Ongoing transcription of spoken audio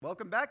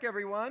Welcome back,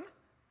 everyone.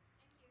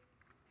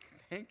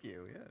 Thank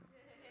you.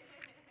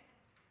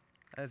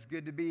 Yeah, it's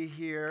good to be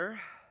here.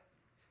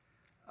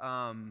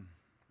 Um,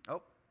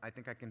 oh, I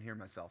think I can hear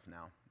myself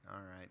now.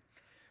 All right.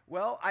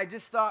 Well, I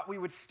just thought we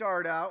would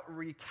start out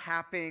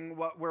recapping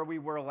where we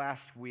were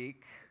last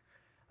week.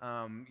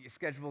 Your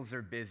schedules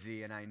are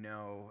busy, and I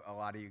know a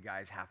lot of you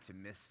guys have to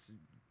miss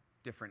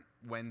different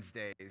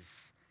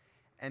Wednesdays.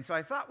 And so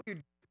I thought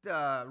we'd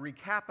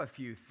recap a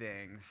few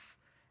things.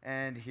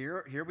 And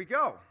here we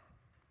go.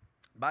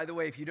 By the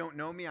way, if you don't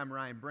know me, I'm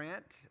Ryan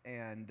Brandt,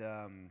 and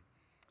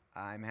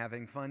I'm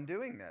having fun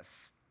doing this.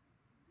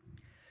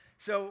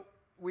 So,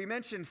 we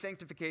mentioned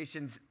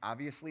sanctification's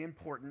obviously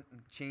important,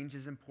 change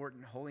is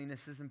important,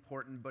 holiness is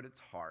important, but it's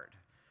hard,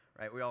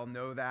 right? We all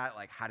know that.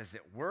 Like, how does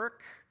it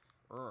work?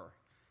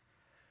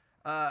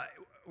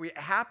 It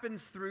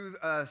happens through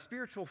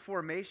spiritual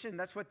formation.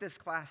 That's what this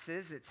class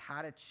is. It's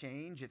how to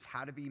change. It's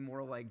how to be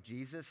more like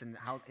Jesus, and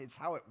it's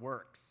how it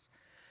works.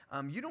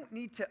 You don't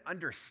need to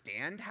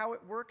understand how it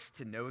works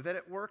to know that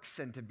it works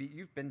and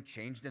you've been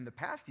changed in the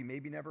past. You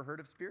maybe never heard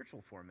of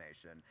spiritual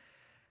formation.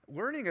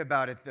 Learning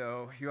about it,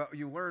 though,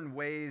 you learn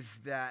ways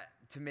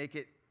to make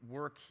it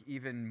work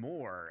even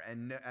more,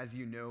 and as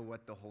you know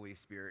what the Holy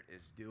Spirit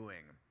is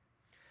doing.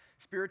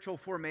 Spiritual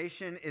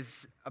formation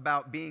is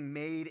about being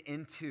made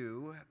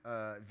into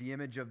the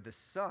image of the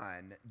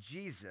Son,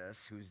 Jesus,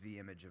 who's the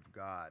image of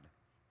God.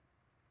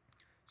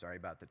 Sorry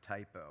about the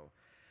typo.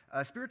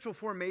 Spiritual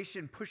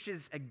formation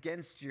pushes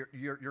against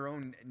your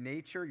own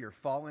nature, your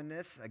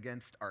fallenness,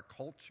 against our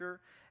culture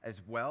as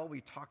well.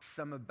 We talked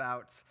some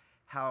about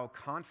how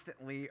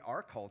constantly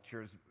our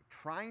culture is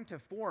trying to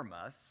form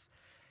us,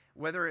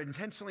 whether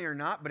intentionally or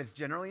not, but it's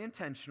generally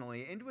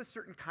intentionally, into a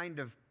certain kind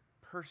of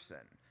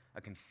person, a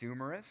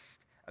consumerist,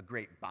 a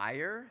great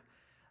buyer,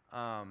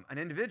 an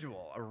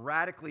individual, a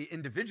radically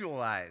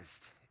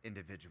individualized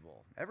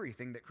individual.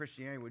 Everything that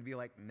Christianity would be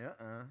like,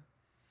 nuh-uh.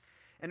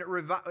 And it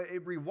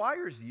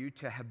rewires you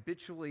to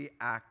habitually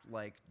act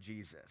like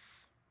Jesus.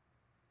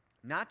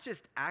 Not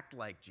just act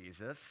like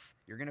Jesus.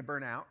 You're going to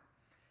burn out.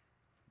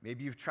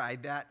 Maybe you've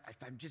tried that.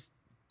 I'm just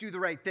do the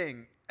right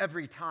thing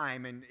every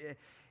time, and it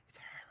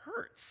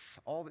hurts.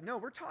 No,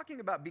 we're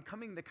talking about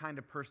becoming the kind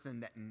of person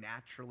that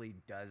naturally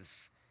does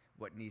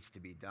what needs to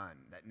be done,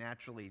 that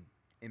naturally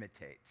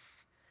imitates.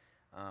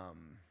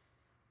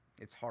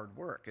 It's hard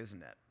work,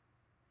 isn't it?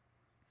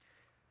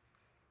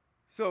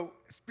 So,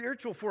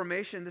 spiritual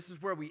formation, this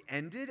is where we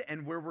ended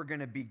and where we're going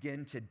to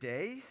begin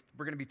today.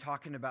 We're going to be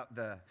talking about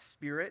the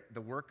Spirit, the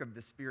work of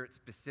the Spirit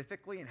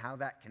specifically, and how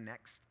that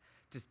connects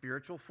to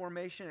spiritual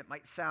formation. It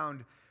might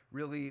sound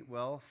really,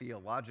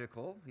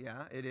 theological.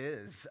 Yeah, it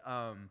is.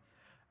 But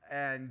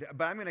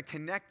I'm going to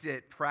connect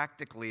it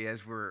practically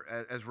as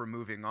we're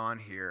moving on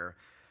here.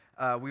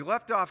 We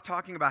left off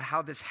talking about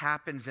how this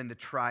happens in the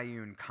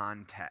triune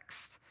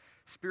context.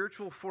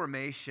 Spiritual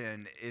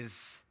formation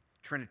is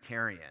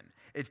Trinitarian.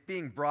 It's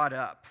being brought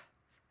up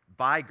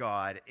by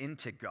God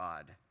into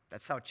God.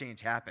 That's how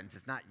change happens.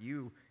 It's not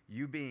you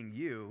being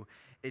you.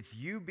 It's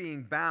you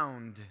being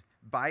bound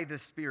by the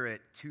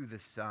Spirit to the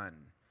Son,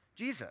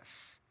 Jesus,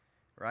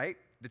 right?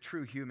 The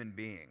true human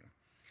being.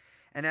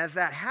 And as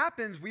that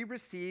happens, we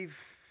receive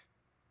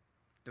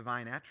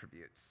divine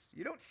attributes.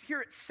 You don't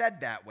hear it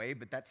said that way,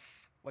 but that's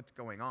what's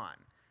going on.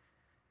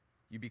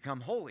 You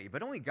become holy,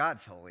 but only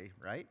God's holy,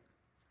 right?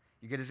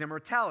 You get his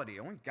immortality.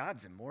 Only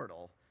God's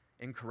immortal.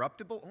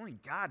 Incorruptible? Only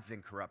God's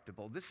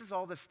incorruptible. This is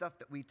all the stuff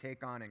that we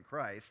take on in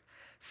Christ.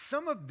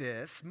 Some of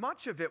this,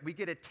 much of it, we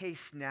get a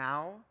taste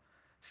now.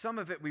 Some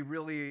of it we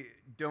really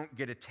don't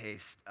get a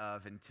taste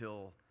of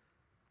until,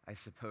 I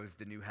suppose,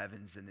 the new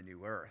heavens and the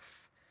new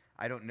earth.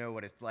 I don't know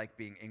what it's like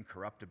being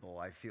incorruptible.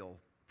 I feel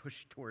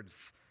pushed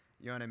towards,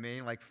 you know what I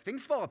mean? Like,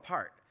 things fall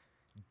apart.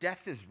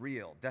 Death is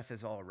real. Death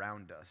is all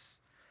around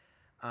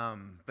us.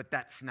 But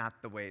that's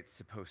not the way it's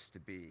supposed to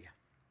be.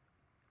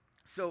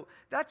 So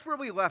that's where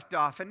we left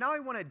off, and now I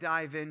want to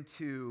dive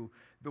into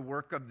the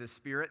work of the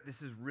Spirit.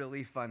 This is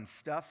really fun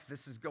stuff.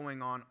 This is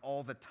going on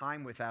all the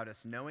time without us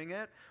knowing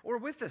it, or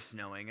with us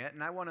knowing it,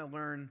 and I want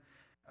to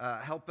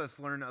help us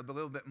learn a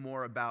little bit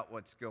more about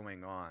what's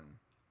going on.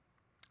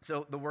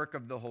 So the work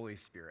of the Holy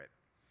Spirit.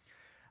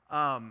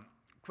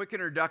 Quick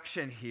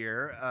introduction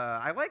here.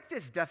 I like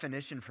this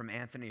definition from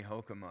Anthony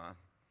Hoekema,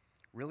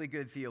 really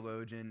good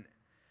theologian.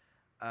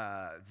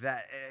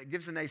 That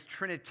gives a nice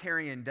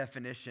Trinitarian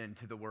definition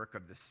to the work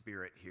of the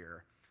Spirit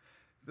here.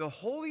 The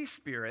Holy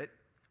Spirit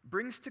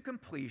brings to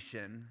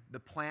completion the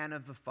plan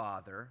of the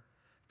Father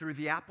through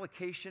the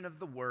application of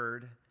the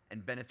Word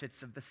and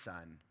benefits of the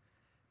Son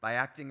by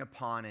acting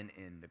upon and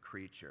in the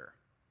creature.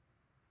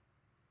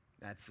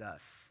 That's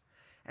us.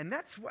 And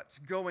that's what's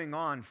going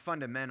on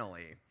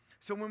fundamentally.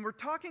 So when we're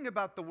talking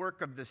about the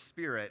work of the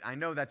Spirit, I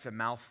know that's a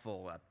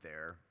mouthful up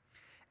there.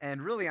 And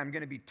really, I'm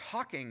going to be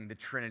talking the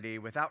Trinity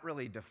without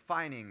really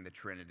defining the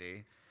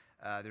Trinity.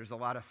 There's a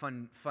lot of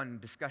fun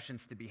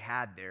discussions to be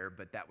had there,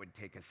 but that would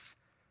take us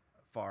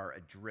far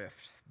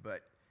adrift.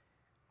 But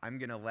I'm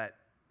going to let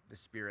the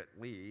Spirit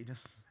lead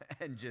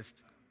and just,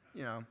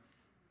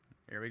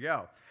 Here we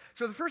go.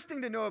 So the first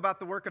thing to know about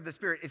the work of the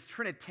Spirit is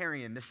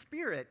Trinitarian. The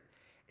Spirit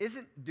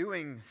isn't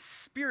doing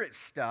Spirit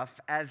stuff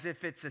as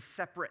if it's a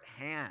separate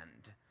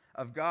hand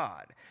of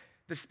God.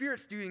 The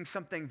Spirit's doing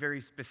something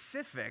very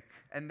specific,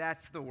 and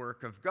that's the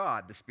work of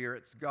God. The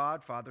Spirit's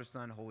God, Father,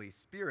 Son, Holy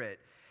Spirit.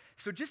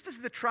 So just as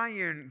the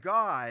triune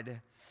God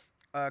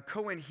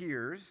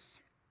co-inheres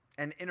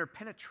and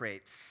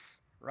interpenetrates,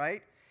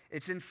 right?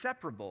 It's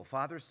inseparable,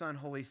 Father, Son,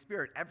 Holy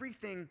Spirit.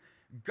 Everything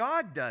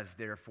God does,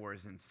 therefore,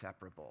 is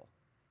inseparable,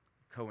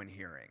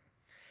 co-inhering.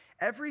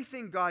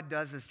 Everything God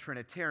does is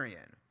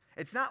Trinitarian.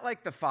 It's not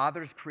like the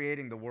Father's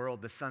creating the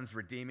world, the Son's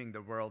redeeming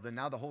the world, and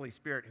now the Holy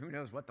Spirit, who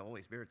knows what the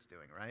Holy Spirit's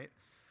doing, right?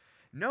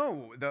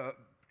 No, the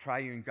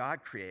triune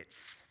God creates.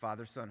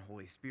 Father, Son,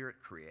 Holy Spirit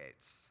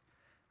creates,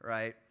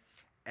 right?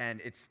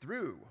 And it's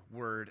through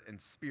Word and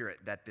Spirit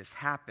that this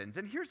happens.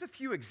 And here's a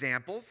few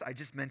examples. I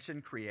just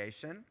mentioned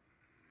creation.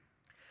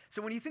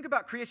 So when you think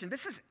about creation,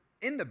 this is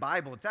in the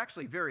Bible. It's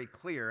actually very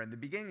clear. In the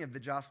beginning of the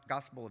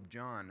Gospel of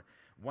John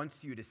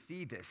wants you to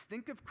see this.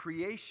 Think of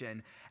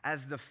creation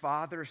as the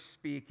Father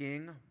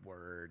speaking,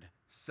 Word,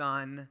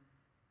 Son,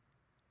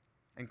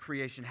 and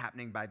creation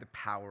happening by the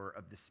power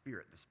of the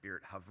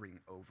Spirit hovering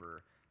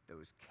over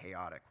those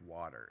chaotic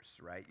waters,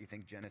 right? You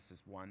think Genesis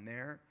 1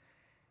 there?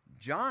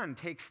 John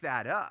takes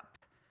that up.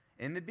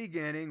 In the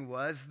beginning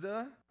was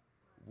the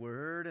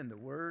Word, and the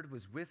Word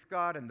was with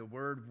God, and the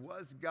Word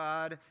was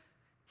God.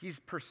 He's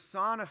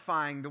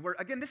personifying the Word.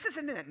 Again, this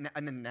isn't an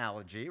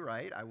analogy,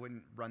 right? I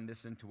wouldn't run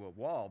this into a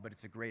wall, but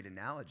it's a great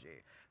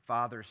analogy.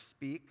 Father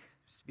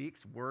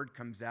speaks, Word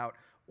comes out,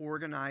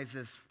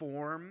 organizes,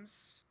 forms,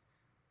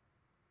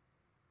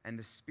 and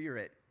the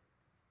Spirit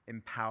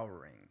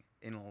empowering,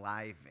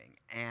 enlivening,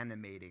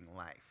 animating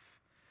life.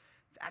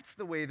 That's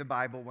the way the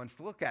Bible wants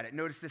to look at it.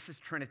 Notice this is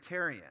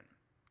Trinitarian.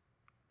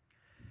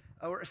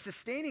 Or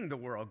sustaining the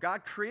world.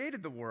 God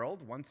created the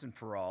world once and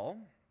for all,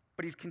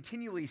 but he's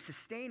continually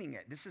sustaining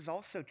it. This is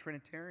also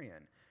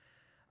Trinitarian.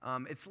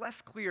 It's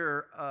less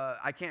clear.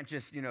 I can't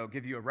just,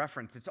 give you a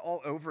reference. It's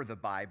all over the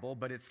Bible,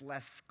 but it's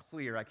less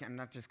clear. I'm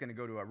not just going to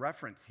go to a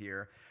reference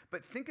here.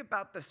 But think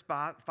about the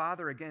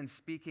Father, again,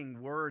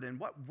 speaking Word, and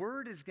what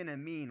Word is going to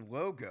mean,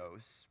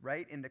 logos,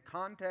 right? In the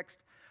context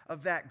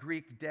of that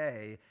Greek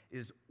day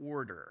is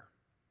order,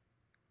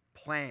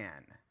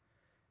 plan.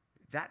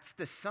 That's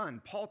the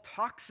Son. Paul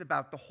talks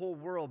about the whole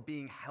world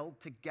being held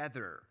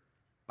together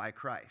by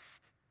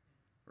Christ,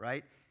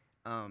 right?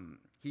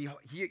 He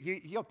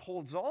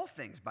upholds all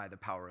things by the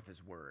power of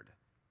his word,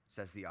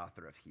 says the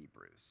author of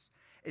Hebrews.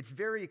 It's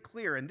very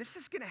clear, and this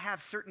is going to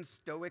have certain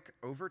Stoic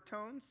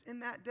overtones in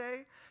that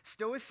day.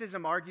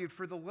 Stoicism argued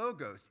for the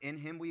logos. In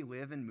him we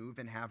live and move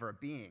and have our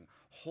being,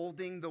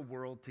 holding the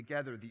world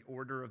together, the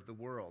order of the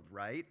world,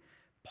 right?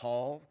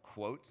 Paul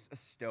quotes a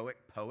Stoic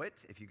poet,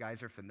 if you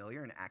guys are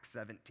familiar, in Acts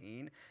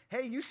 17.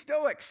 Hey, you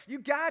Stoics, you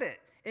got it.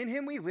 In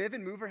him we live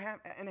and move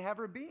and have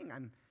our being.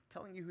 I'm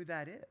telling you who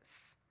that is.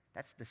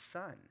 That's the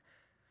Son,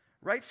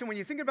 right? So when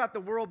you think about the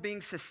world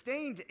being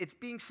sustained, it's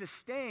being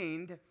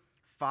sustained,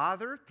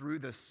 Father through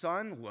the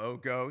Son,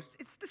 Logos.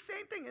 It's the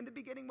same thing. In the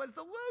beginning was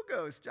the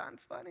Logos.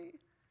 John's funny,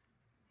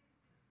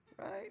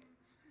 right?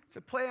 It's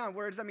a play on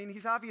words. I mean,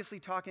 he's obviously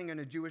talking in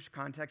a Jewish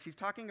context. He's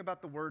talking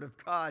about the Word of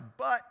God,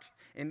 but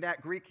in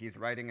that Greek, he's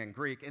writing in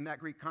Greek. In that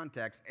Greek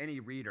context, any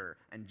reader,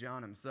 and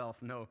John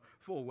himself, know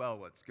full well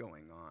what's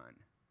going on,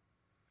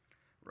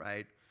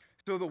 right?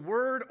 So the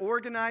Word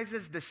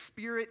organizes, the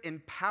Spirit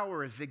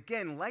empowers.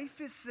 Again,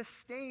 life is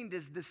sustained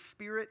as the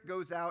Spirit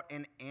goes out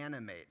and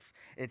animates.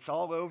 It's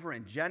all over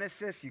in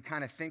Genesis. You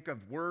kind of think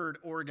of Word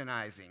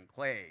organizing,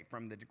 clay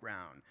from the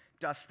ground,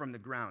 dust from the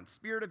ground,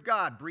 Spirit of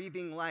God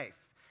breathing life.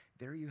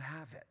 There you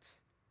have it.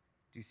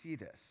 Do you see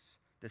this?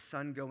 The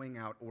Son going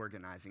out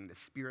organizing, the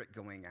Spirit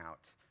going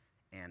out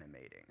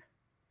animating.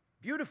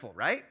 Beautiful,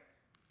 right?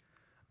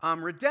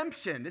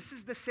 Redemption, this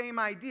is the same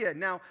idea.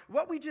 Now,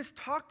 what we just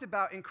talked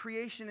about in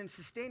creation and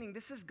sustaining,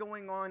 this is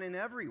going on in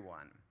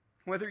everyone,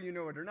 whether you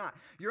know it or not.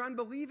 Your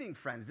unbelieving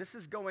friends, this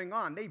is going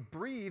on. They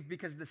breathe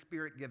because the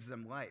Spirit gives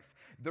them life.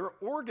 They're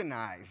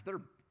organized.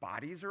 Their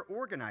bodies are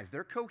organized.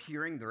 They're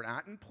cohering. They're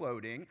not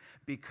imploding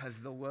because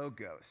the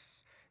Logos.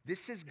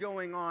 This is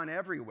going on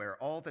everywhere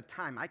all the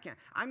time.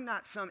 I'm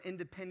not some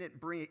independent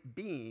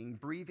being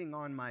breathing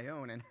on my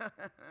own and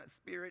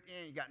Spirit,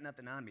 you got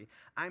nothing on me.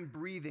 I'm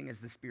breathing as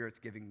the Spirit's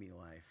giving me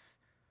life,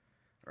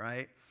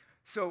 right?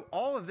 So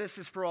all of this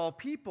is for all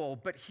people,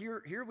 but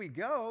here we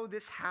go.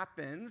 This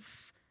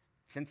happens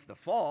since the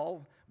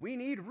fall. We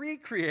need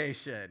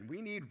recreation.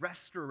 We need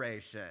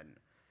restoration,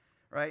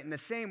 right? In the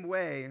same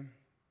way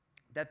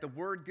that the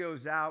Word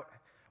goes out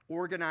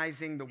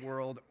organizing the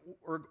world,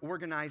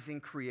 organizing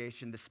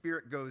creation. The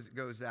Spirit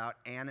goes out,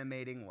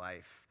 animating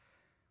life.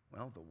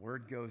 Well, the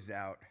Word goes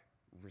out,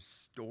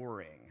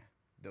 restoring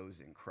those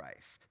in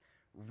Christ,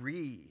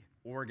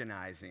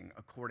 reorganizing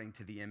according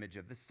to the image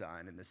of the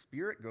Son. And the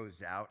Spirit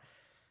goes out,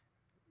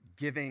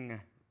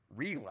 giving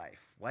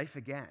re-life, life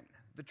again,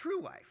 the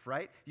true life,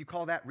 right? You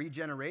call that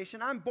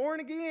regeneration? I'm born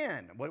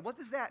again. What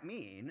does that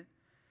mean?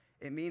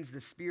 It means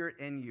the Spirit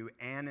in you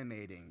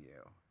animating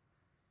you,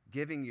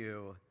 giving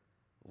you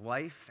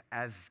life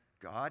as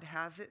God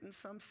has it in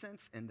some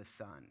sense in the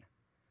Son,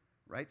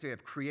 right? So you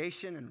have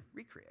creation and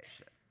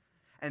recreation.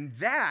 And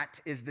that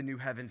is the new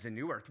heavens and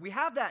new earth. We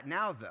have that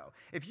now, though.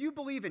 If you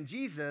believe in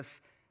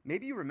Jesus,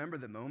 maybe you remember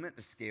the moment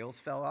the scales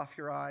fell off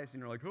your eyes and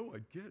you're like, oh, I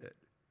get it.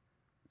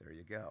 There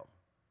you go.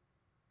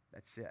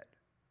 That's it,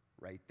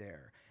 right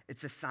there.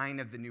 It's a sign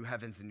of the new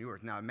heavens and new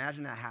earth. Now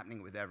imagine that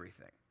happening with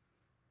everything,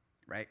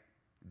 right?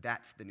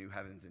 That's the new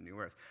heavens and new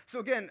earth. So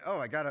again,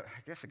 I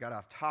guess I got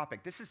off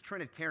topic. This is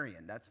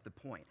Trinitarian. That's the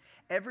point.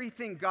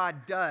 Everything God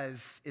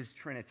does is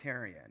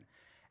Trinitarian.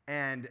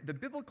 And the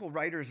biblical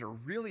writers are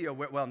really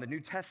aware, well, in the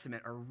New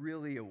Testament, are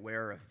really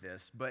aware of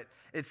this, but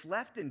it's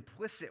left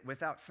implicit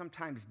without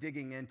sometimes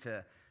digging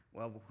into,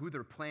 well, who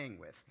they're playing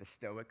with, the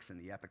Stoics and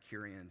the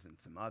Epicureans and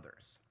some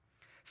others.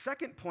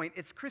 Second point,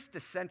 it's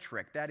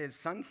Christocentric, that is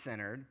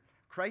Son-centered,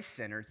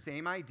 Christ-centered,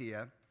 same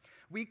idea.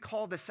 We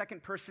call the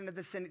second person of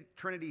the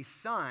Trinity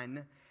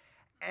Son,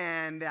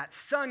 and that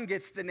Son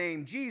gets the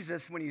name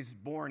Jesus when he's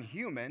born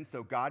human,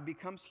 so God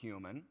becomes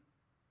human,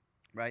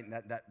 right? And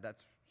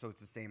so it's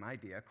the same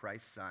idea,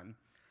 Christ's Son.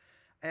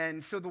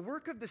 And so the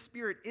work of the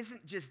Spirit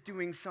isn't just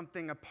doing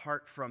something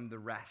apart from the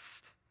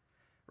rest,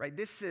 right?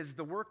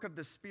 The work of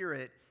the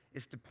Spirit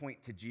is to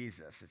point to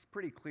Jesus. It's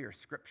pretty clear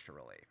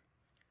scripturally.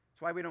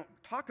 That's why we don't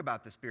talk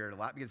about the Spirit a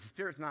lot, because the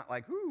Spirit's not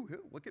like, ooh,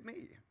 look at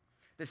me.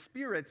 The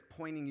Spirit's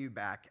pointing you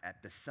back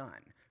at the Son,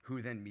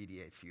 who then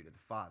mediates you to the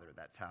Father.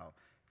 That's how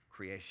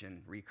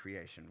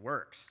recreation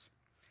works.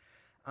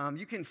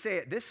 You can say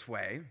it this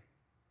way.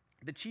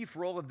 The chief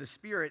role of the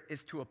Spirit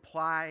is to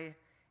apply,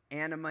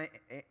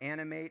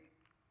 animate,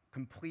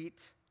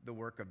 complete the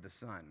work of the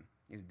Son.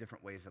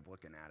 Different ways of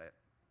looking at it.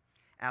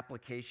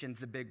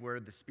 Application's a big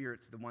word. The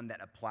Spirit's the one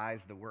that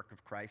applies the work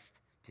of Christ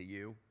to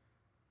you.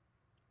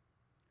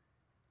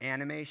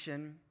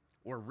 Animation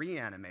or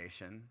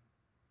reanimation.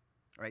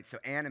 All right, so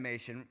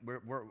animation,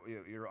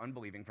 you're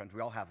unbelieving friends.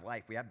 We all have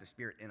life. We have the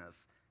Spirit in us.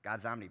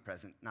 God's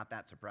omnipresent. Not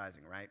that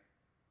surprising, right?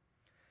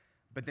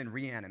 But then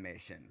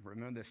reanimation.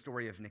 Remember the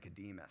story of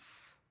Nicodemus.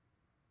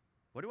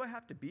 What do I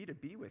have to be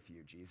with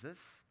you, Jesus?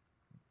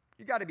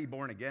 You got to be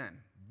born again.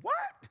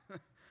 What?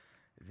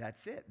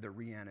 That's it, the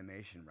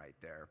reanimation right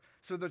there.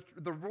 So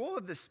the role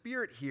of the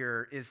Spirit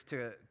here is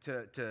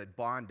to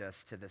bond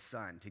us to the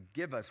Son, to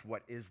give us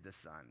what is the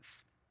Son's.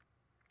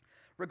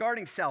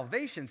 Regarding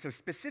salvation, so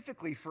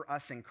specifically for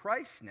us in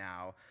Christ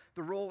now,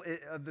 the role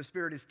of the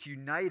Spirit is to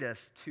unite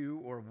us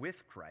to or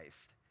with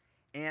Christ,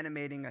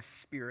 animating us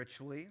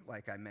spiritually,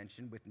 like I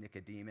mentioned with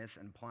Nicodemus,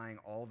 and applying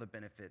all the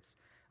benefits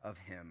of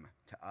him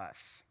to us.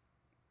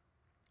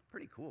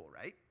 Pretty cool,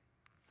 right?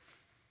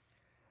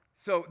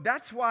 So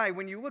that's why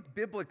when you look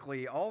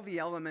biblically, all the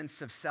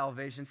elements of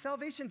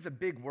salvation's a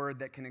big word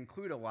that can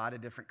include a lot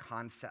of different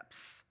concepts,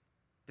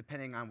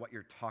 depending on what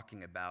you're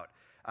talking about.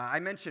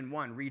 I mentioned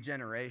one,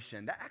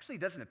 regeneration. That actually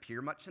doesn't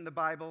appear much in the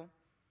Bible.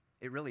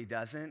 It really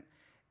doesn't.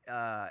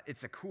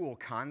 It's a cool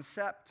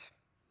concept.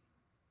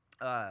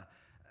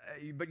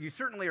 But you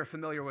certainly are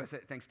familiar with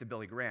it thanks to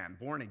Billy Graham.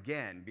 Born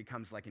again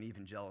becomes like an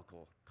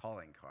evangelical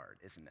calling card,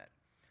 isn't it?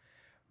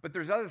 But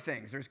there's other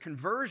things. There's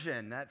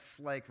conversion. That's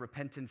like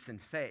repentance and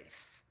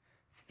faith.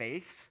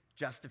 Faith,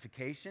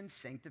 justification,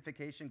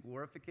 sanctification,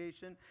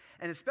 glorification.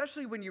 And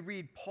especially when you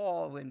read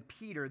Paul and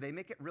Peter, they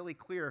make it really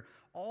clear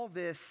all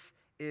this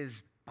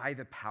is by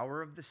the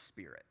power of the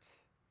Spirit,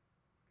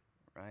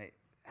 right?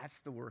 That's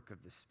the work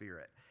of the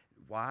Spirit.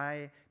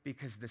 Why?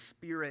 Because the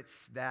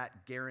Spirit's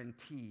that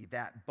guarantee,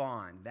 that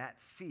bond, that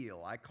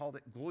seal, I called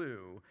it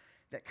glue,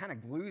 that kind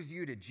of glues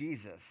you to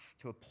Jesus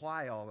to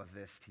apply all of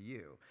this to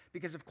you.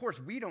 Because, of course,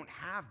 we don't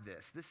have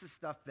this. This is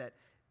stuff that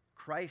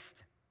Christ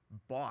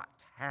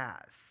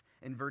has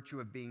in virtue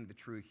of being the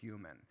true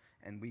human.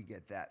 And we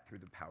get that through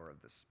the power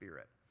of the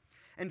Spirit.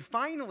 And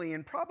finally,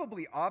 and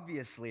probably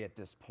obviously at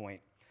this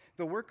point,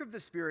 the work of the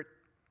Spirit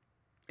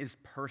is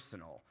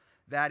personal.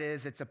 That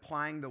is, it's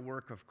applying the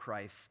work of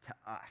Christ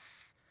to us.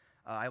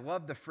 I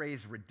love the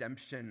phrase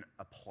redemption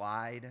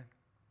applied.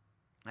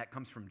 That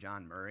comes from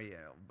John Murray.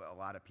 A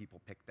lot of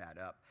people pick that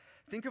up.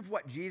 Think of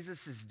what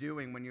Jesus is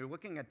doing when you're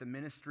looking at the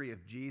ministry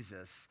of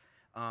Jesus,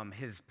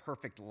 his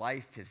perfect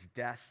life, his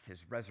death, his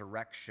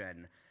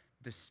resurrection.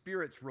 The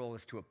Spirit's role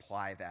is to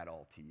apply that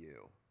all to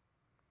you,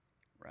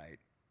 right?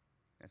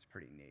 That's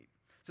pretty neat.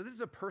 So this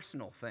is a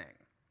personal thing.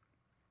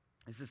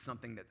 This is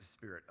something that the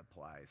Spirit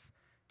applies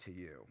to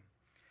you.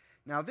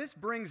 Now, this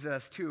brings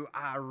us to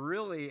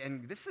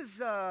and this is,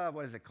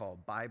 what is it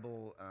called?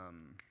 Bible,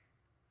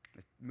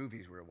 the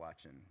movies we're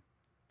watching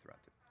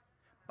throughout the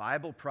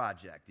Bible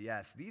Project.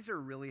 Yes, these are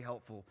really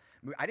helpful.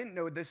 I didn't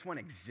know this one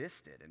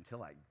existed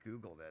until I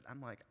Googled it.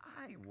 I'm like,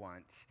 I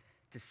want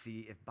to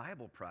see if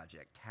Bible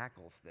Project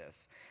tackles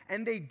this.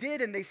 And they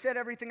did, and they said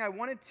everything I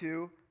wanted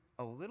to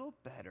a little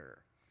better.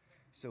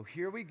 So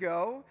here we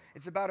go.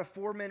 It's about a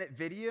 4-minute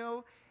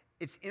video.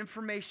 It's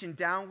information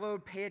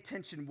download. Pay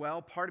attention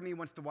well. Part of me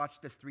wants to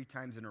watch this 3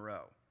 times in a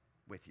row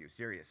with you,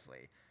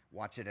 seriously.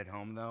 Watch it at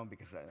home, though,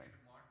 because I...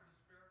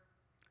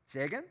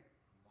 Say again?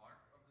 Mark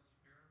of the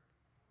Spirit?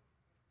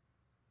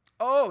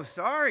 Oh,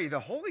 sorry, the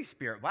Holy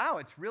Spirit. Wow,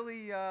 it's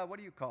really, what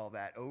do you call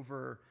that?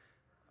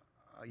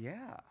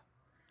 Yeah.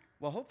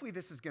 Well, hopefully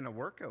this is going to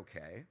work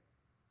okay.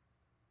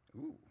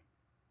 Ooh.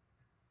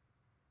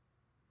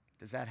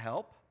 Does that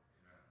help?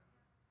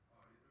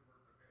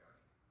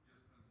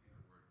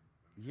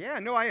 Yeah,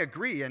 no, I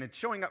agree. And it's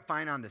showing up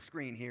fine on the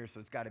screen here,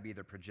 so it's got to be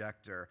the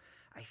projector.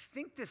 I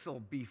think this will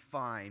be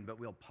fine, but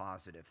we'll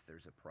pause it if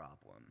there's a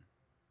problem.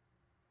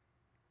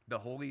 The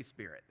Holy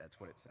Spirit,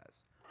 that's what it says.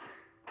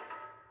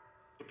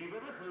 If you've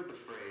ever heard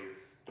the phrase,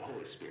 the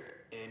Holy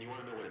Spirit, and you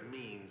want to know what it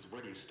means,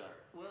 where do you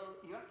start?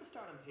 Well, you have to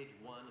start on page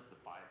 1 of the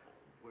Bible,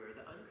 where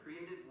the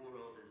uncreated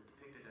world is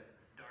depicted as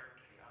this dark,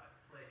 chaotic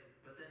place.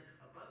 But then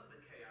above the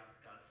chaos,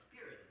 God's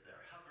Spirit is there,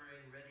 hovering,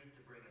 ready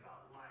to bring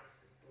about life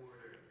and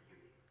order and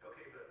beauty.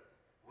 Okay, but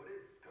what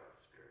is God's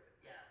Spirit?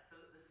 Yeah, so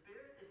the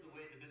Spirit is the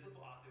way the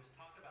biblical authors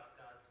talk about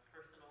God's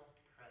personal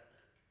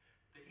presence.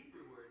 The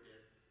Hebrew word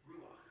is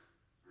ruach.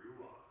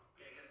 Ruach.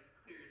 Yeah, you gotta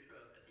clear your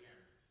throat at the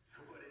end.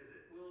 So what is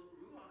it? Well,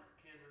 ruach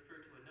can refer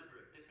to a number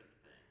of different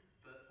things,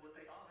 but what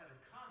they all have in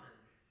common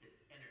is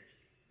energy.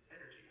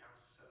 Energy? How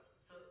so?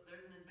 So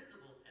there's an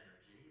invisible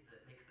energy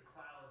that makes the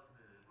clouds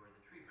move or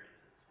the tree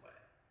branches sway.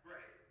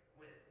 Right.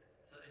 Wind.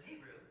 So in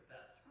Hebrew,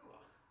 that's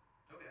ruach.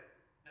 Okay.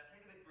 Now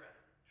take a big breath.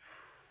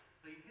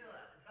 So you feel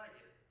that inside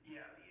you.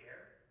 Yeah, the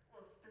air?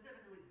 Well,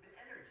 specifically the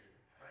energy,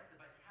 right? The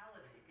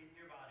vitality in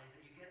your body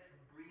that you get from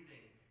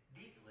breathing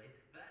deeply,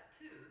 that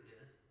too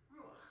is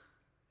ruach.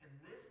 And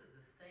this is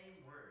the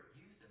same word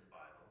used in the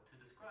Bible to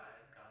describe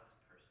God's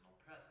personal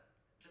presence.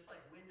 Just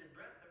like wind and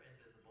breath are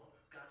invisible,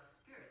 God's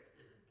Spirit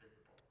is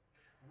invisible.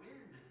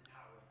 Wind is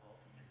powerful,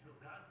 and so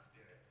God's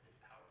Spirit is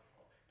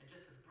powerful. And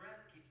just as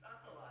breath keeps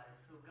us alive,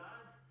 so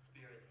God's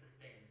Spirit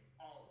sustains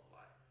all of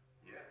life.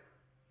 Yeah,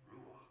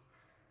 ruach.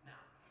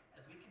 Now,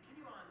 as we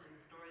continue on in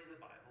the story of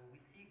the Bible, we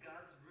see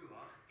God's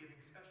ruach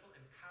giving special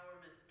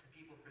empowerment to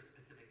people for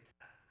specific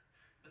tasks.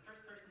 The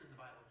first person in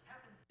the Bible this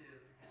happens to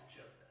is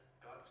Joseph.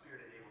 God's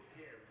Spirit enables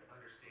him to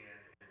understand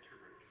and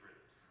interpret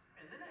dreams.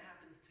 And then it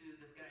happens to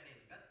this guy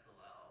named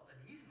Bezalel, and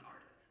he's an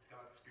artist.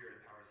 God's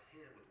Spirit empowers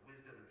him with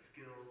wisdom and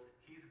skills.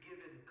 He's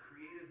given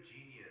creative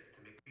genius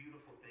to make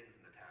beautiful things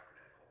in the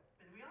tabernacle.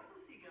 And we also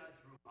see God's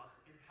ruach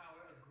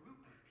empower a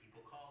group of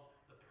people called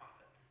the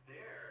prophets.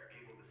 They're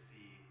able to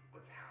see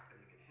what's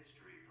happening in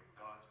history from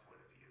God's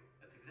point of view.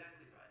 That's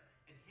exactly right.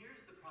 And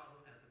here's the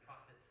problem as the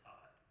prophets saw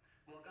it.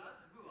 While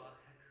God's ruach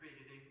had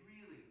created a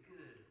really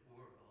good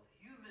world,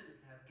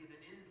 humans have given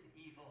in to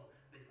evil.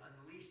 They've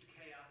unleashed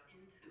chaos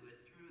into it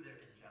through their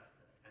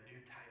injustice. A new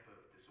type of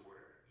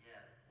disorder.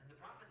 Yes, and the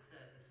prophet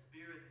said the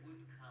Spirit would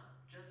come,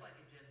 just like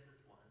in Genesis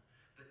 1,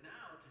 but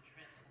now to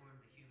transform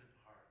the human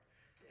heart,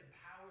 to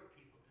empower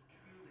people to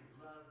truly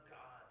love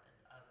God and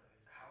others.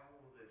 How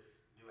will this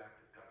new act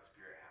of God's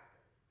Spirit happen?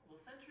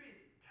 Well,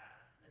 centuries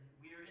pass, and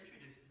we are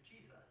introduced to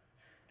Jesus.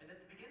 And at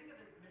the beginning of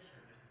his mission,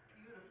 there's this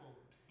beautiful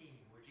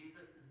scene where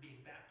Jesus is being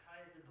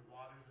baptized in the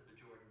waters of the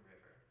Jordan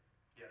River.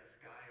 Yeah, the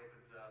sky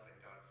opens up and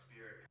God's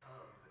Spirit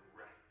comes and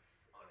rests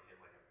on him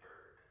like a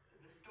bird.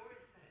 The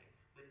story's saying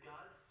that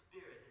God's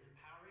Spirit is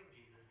empowering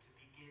Jesus to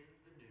begin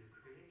the new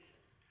creation.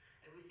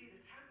 And we see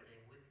this happening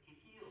when he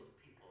heals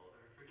people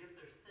or forgives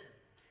their sins.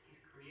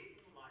 He's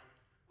creating life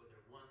where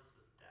there once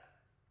was death.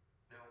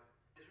 Now,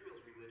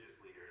 Israel's religious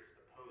leaders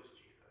oppose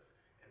Jesus,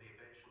 and they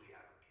eventually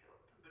have him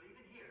killed. But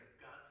even here,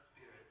 God's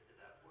Spirit is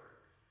at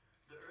work.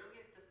 The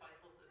earliest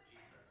disciples of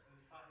Jesus, who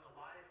saw him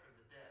alive from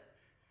the dead,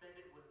 said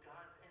it was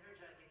God's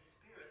energizing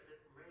Spirit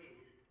that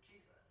raised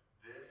Jesus.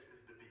 This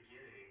is the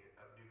beginning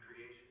of new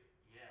creation.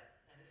 Yes,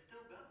 and it's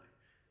still going.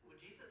 When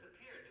Jesus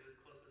appeared to his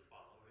closest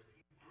followers,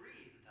 he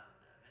breathed on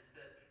them and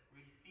said,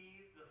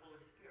 "Receive the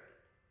Holy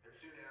Spirit." And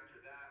soon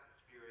after that, the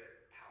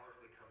Spirit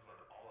powerfully comes on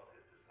all of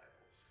his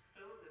disciples.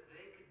 So that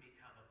they can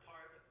become a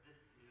part of this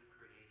new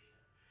creation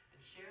and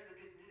share the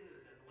good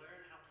news and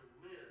learn how to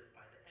live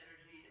by the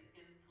energy and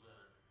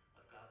influence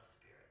of God's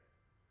Spirit.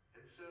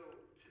 And so,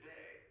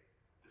 today,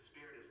 the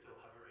Spirit is still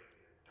hovering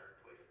in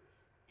dark places.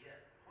 Yes,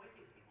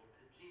 pointing people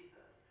to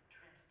Jesus,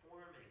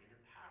 transforming and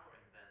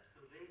empowering them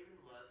so they can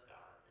love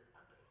God and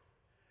others.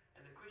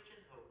 And the Christian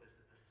hope is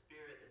that the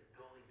Spirit is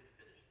going to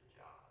finish the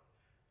job.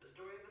 The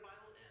story of the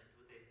Bible ends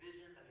with a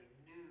vision of a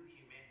new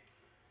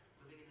humanity,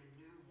 living in a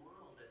new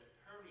world that's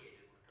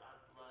permeated with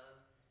God's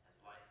love and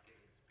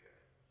life-giving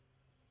Spirit.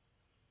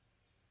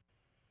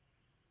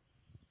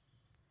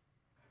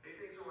 Hey,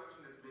 thanks for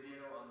watching this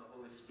video on the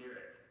Holy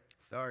Spirit.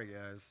 Sorry,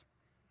 guys.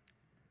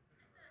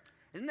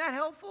 Isn't that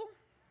helpful?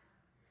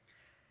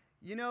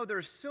 You know,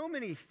 there's so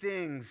many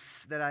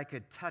things that I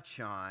could touch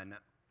on,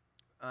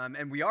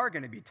 and we are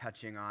going to be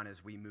touching on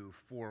as we move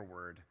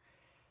forward.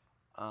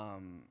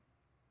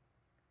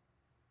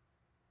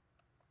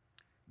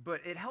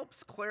 But it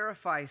helps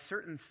clarify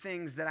certain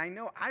things that I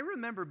know I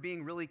remember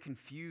being really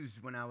confused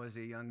when I was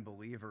a young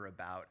believer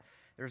about.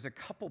 There's a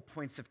couple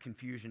points of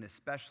confusion,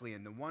 especially,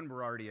 and the one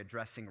we're already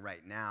addressing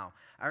right now.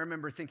 I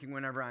remember thinking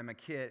whenever I'm a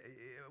kid,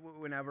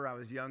 whenever I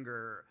was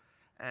younger,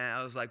 and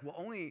I was like, well,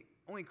 only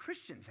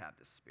Christians have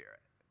the Spirit,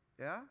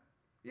 yeah?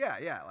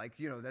 Yeah, like,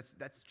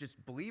 that's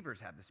just believers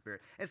have the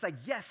Spirit. And it's like,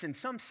 yes, in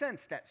some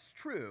sense, that's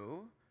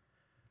true,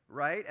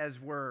 right? As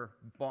we're,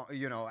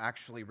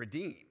 actually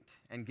redeemed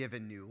and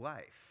given new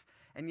life.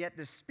 And yet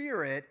the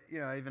Spirit,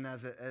 even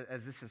as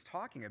this is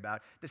talking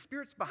about, the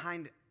Spirit's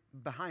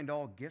behind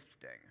all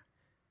gifting,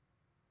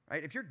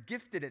 right? If you're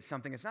gifted at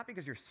something, it's not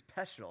because you're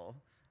special.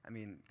 I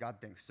mean, God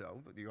thinks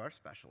so, but you are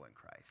special in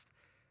Christ.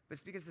 But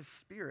it's because the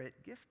Spirit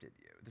gifted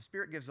you. The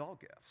Spirit gives all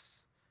gifts.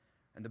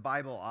 And the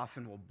Bible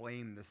often will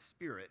blame the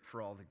Spirit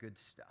for all the good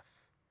stuff.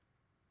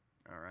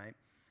 All right?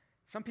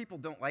 Some people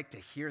don't like to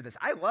hear this.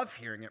 I love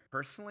hearing it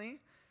personally.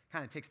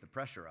 Kind of takes the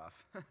pressure off.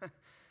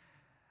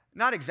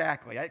 Not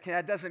exactly.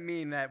 That doesn't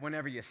mean that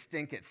whenever you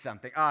stink at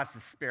something, it's the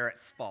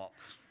Spirit's fault.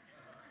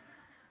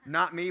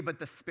 Not me, but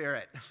the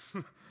Spirit.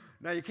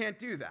 No, you can't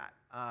do that.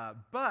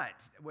 But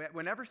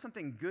whenever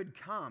something good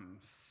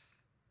comes,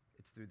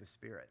 it's through the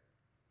Spirit,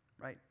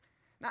 right?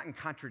 Not in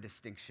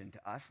contradistinction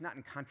to us, not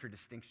in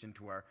contradistinction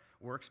to our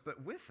works, but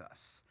with us.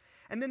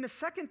 And then the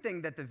second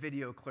thing that the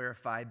video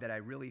clarified that I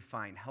really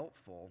find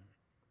helpful,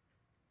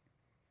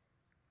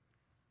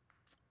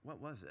 what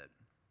was it?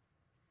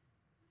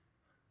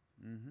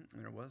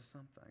 There was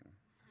something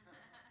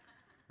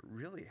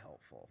really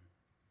helpful.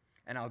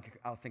 And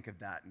I'll think of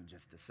that in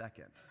just a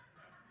second.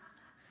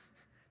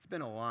 It's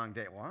been a long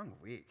day, long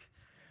week.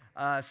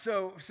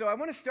 So I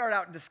want to start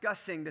out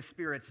discussing the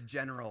Spirit's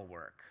general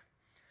work.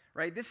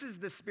 Right? This is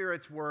the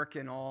Spirit's work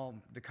in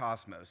all the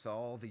cosmos,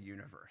 all the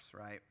universe,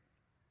 right?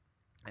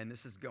 And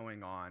this is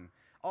going on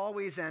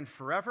always and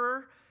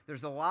forever.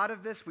 There's a lot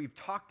of this. We've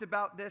talked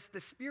about this. The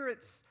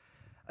Spirit's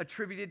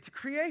attributed to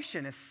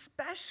creation,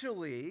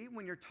 especially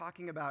when you're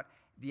talking about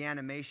the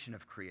animation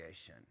of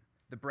creation,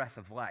 the breath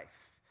of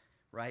life,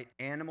 right?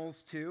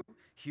 Animals too,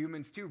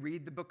 humans too.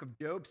 Read the book of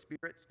Job,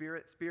 Spirit,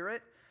 Spirit,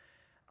 Spirit.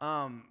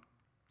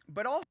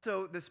 But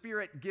also, the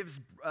Spirit gives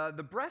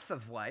the breath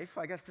of life.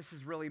 I guess this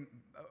is really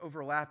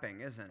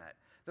overlapping, isn't it?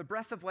 The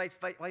breath of life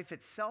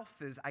itself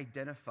is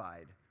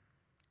identified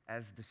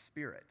as the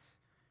Spirit.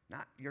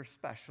 Not you're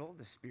special,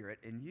 the Spirit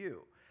in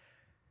you.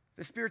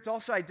 The Spirit's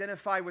also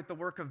identified with the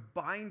work of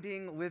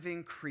binding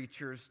living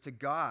creatures to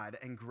God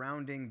and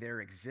grounding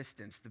their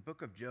existence. The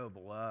book of Job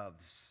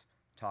loves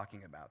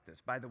talking about this.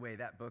 By the way,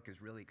 that book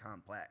is really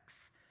complex,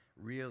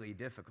 really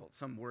difficult.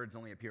 Some words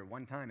only appear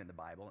one time in the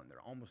Bible, and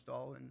they're almost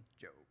all in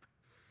Job.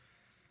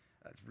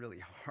 That's really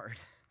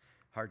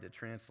hard to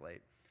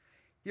translate.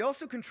 He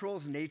also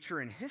controls nature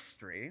and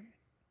history.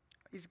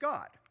 He's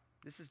God.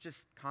 This is just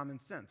common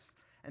sense.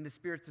 And the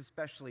Spirit's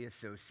especially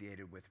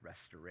associated with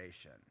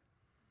restoration.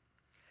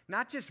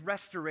 Not just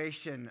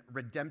restoration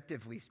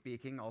redemptively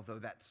speaking, although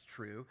that's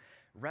true,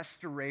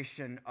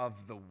 restoration of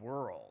the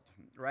world,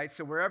 right?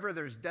 So wherever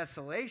there's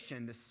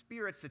desolation, the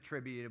Spirit's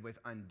attributed with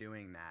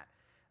undoing that,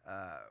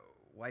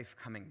 life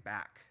coming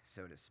back,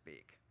 so to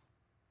speak.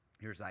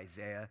 Here's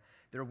Isaiah.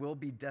 There will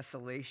be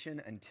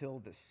desolation until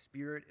the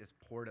Spirit is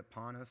poured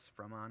upon us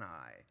from on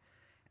high.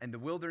 And the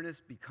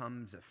wilderness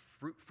becomes a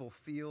fruitful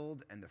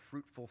field, and the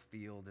fruitful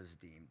field is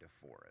deemed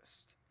a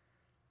forest.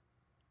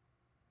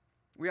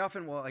 We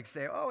often will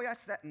say,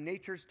 that's that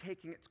nature's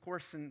taking its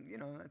course, and,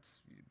 that's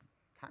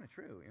kind of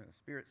true. The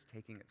Spirit's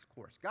taking its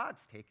course.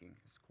 God's taking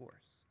his course.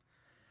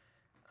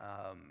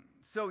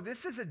 So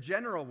this is a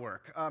general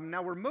work.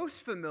 Now, we're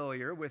most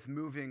familiar with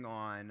moving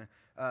on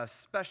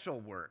special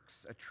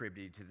works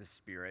attributed to the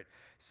Spirit.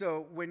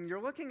 So when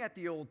you're looking at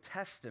the Old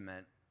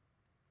Testament,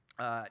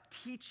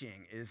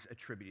 teaching is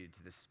attributed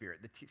to the Spirit.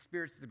 The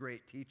Spirit's the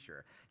great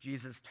teacher.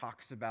 Jesus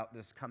talks about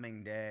this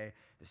coming day.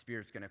 The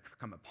Spirit's going to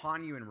come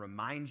upon you and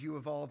remind you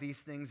of all these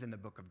things in the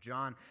book of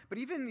John. But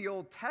even in the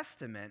Old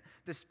Testament,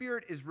 the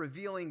Spirit is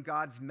revealing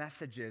God's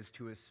messages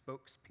to his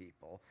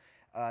spokespeople.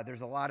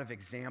 There's a lot of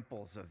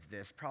examples of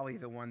this. Probably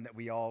the one that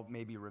we all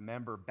maybe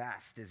remember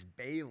best is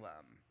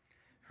Balaam,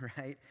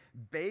 right?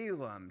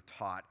 Balaam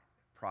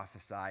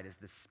prophesied as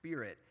the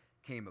Spirit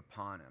came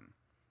upon him.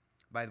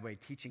 By the way,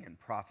 teaching and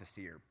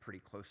prophecy are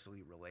pretty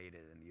closely related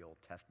in the Old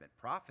Testament.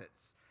 Prophets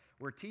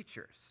were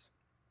teachers.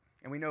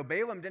 And we know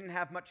Balaam didn't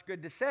have much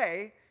good to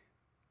say,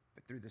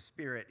 but through the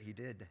Spirit, he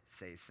did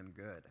say some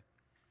good.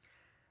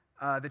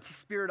 The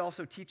Spirit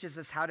also teaches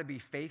us how to be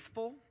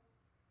faithful.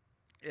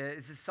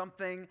 This is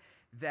something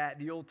that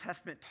the Old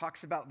Testament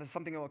talks about. There's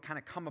something that will kind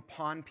of come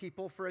upon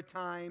people for a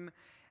time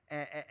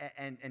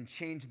and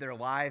change their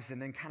lives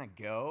and then kind of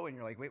go. And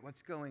you're like, wait,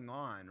 what's going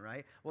on,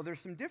 right? Well,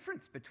 there's some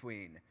difference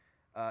between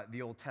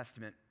the Old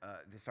Testament,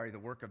 the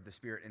work of the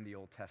Spirit in the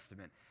Old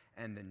Testament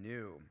and the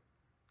New.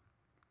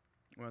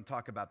 We want to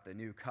talk about the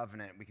New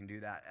Covenant. We can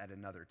do that at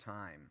another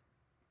time.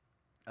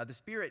 The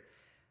Spirit,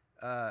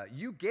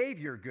 you gave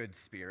your good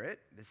Spirit,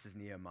 this is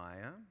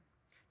Nehemiah,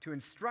 to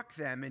instruct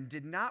them and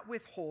did not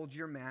withhold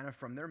your manna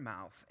from their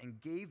mouth and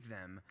gave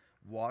them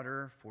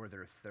water for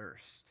their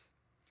thirst.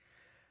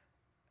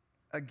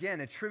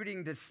 Again,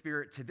 attributing the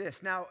Spirit to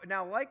this. Now,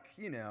 like,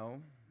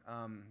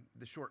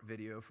 the short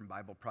video from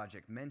Bible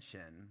Project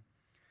mentioned,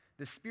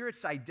 the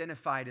Spirit's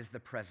identified as the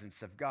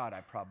presence of God.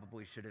 I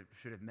probably should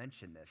have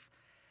mentioned this.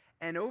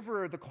 And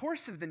over the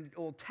course of the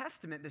Old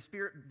Testament, the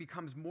Spirit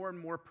becomes more and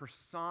more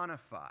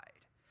personified.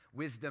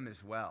 Wisdom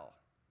as well.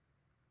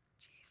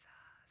 Jesus,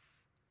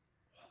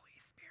 Holy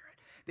Spirit.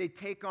 They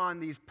take on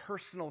these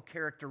personal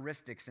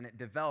characteristics and it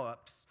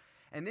develops.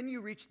 And then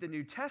you reach the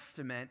New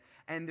Testament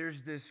and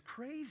there's this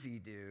crazy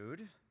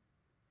dude,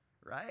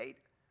 right?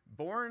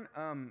 Born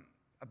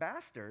a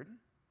bastard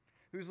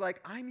who's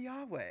like, I'm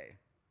Yahweh.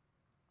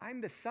 I'm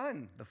the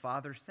Son the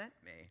Father sent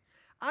me.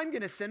 I'm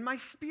going to send my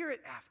Spirit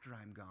after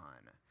I'm gone.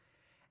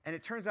 And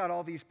it turns out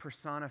all these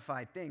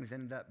personified things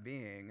ended up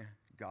being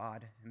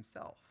God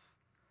himself.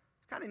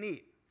 It's kind of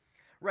neat,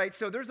 right?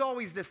 So there's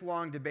always this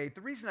long debate.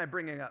 The reason I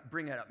bring it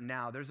up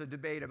now, there's a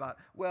debate about,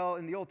 well,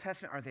 in the Old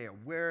Testament, are they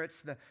aware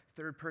it's the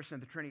third person of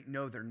the Trinity?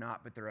 No, they're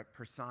not, but they're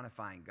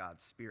personifying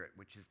God's Spirit,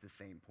 which is the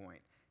same point.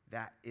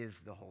 That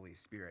is the Holy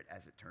Spirit,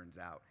 as it turns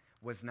out.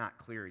 Was not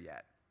clear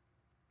yet.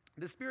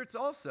 The Spirit's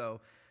also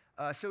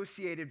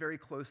associated very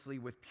closely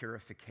with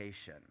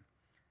purification.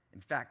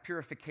 In fact,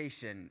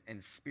 purification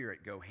and Spirit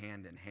go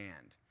hand in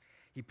hand.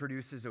 He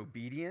produces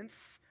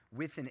obedience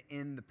with and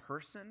in the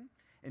person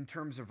in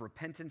terms of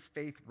repentance,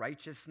 faith,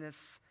 righteousness,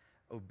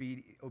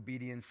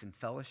 obedience, and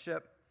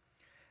fellowship.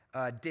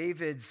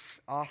 David's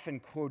often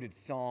quoted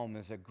psalm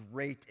is a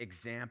great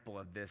example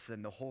of this,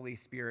 and the Holy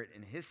Spirit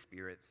and his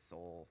spirit,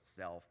 soul,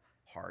 self,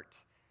 heart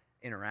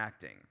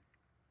interacting.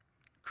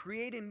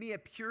 Create in me a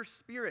pure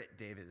spirit,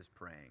 David is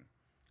praying,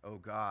 O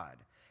God,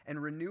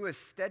 and renew a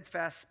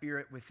steadfast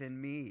spirit within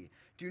me.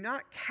 Do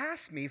not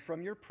cast me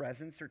from your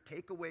presence or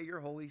take away your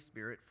Holy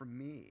Spirit from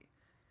me.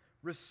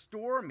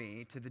 Restore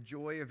me to the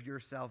joy of your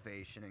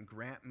salvation and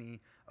grant me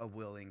a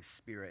willing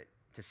spirit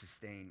to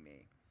sustain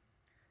me.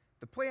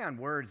 The play on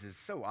words is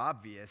so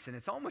obvious, and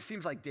it almost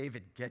seems like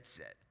David gets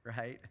it,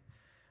 right?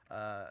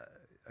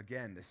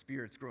 Again, the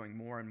Spirit's growing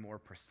more and more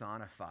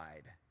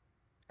personified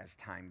as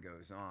time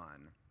goes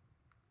on.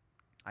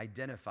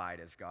 Identified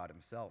as God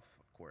himself,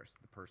 of course,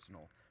 the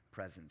personal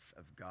presence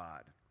of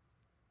God.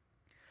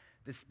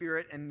 The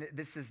Spirit, and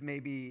this is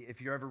maybe,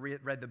 if you ever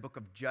read the book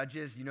of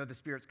Judges, you know the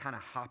Spirit's kind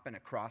of hopping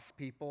across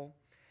people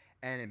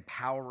and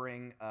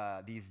empowering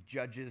these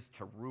judges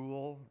to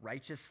rule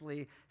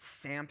righteously.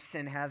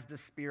 Samson has the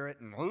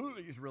Spirit, and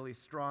he's really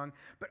strong.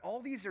 But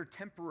all these are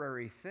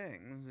temporary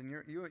things, and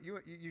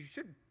you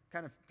should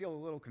kind of feel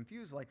a little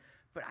confused, like,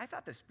 but I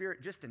thought the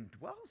Spirit just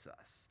indwells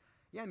us.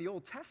 Yeah, in the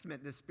Old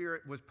Testament, the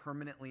Spirit was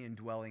permanently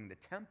indwelling the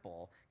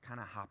temple, kind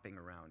of hopping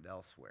around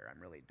elsewhere. I'm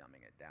really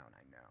dumbing it down,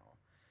 I know.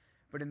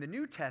 But in the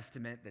New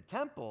Testament, the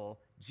temple,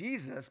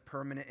 Jesus,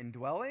 permanent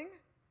indwelling.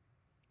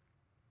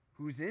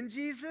 Who's in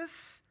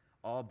Jesus?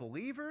 All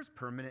believers,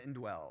 permanent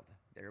indwelled.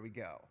 There we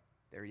go.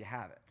 There you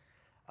have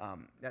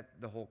it.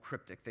 The whole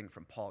cryptic thing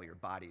from Paul, your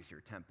body's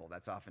your temple,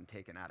 that's often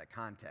taken out of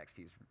context.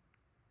 He's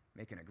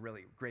making a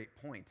really great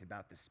point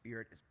about the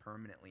Spirit is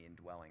permanently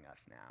indwelling us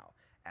now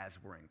as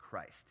we're in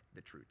Christ,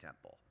 the true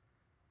temple.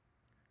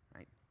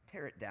 Right?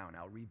 Tear it down.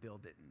 I'll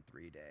rebuild it in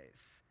 3 days.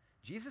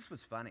 Jesus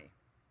was funny.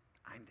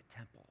 I'm the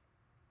temple.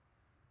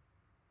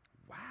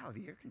 Wow,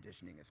 the air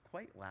conditioning is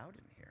quite loud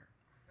in here.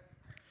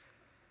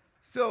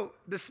 So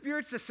the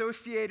Spirit's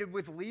associated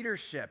with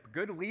leadership.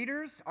 Good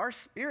leaders are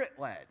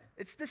Spirit-led.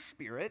 It's the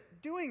Spirit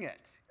doing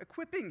it,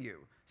 equipping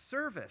you.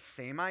 Service,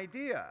 same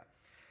idea.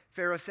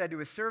 Pharaoh said to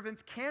his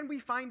servants, "Can we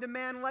find a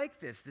man like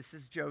this?" This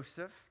is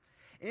Joseph,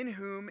 in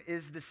whom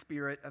is the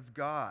Spirit of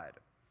God.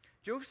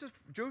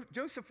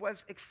 Joseph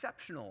was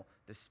exceptional.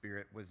 The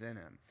Spirit was in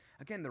him.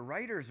 Again, the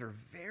writers are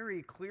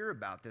very clear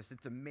about this.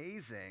 It's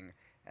amazing.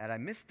 And I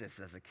missed this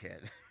as a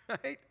kid,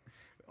 right?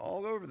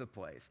 All over the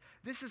place.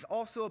 This is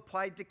also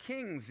applied to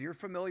kings. You're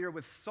familiar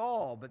with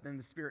Saul, but then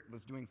the Spirit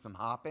was doing some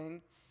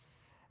hopping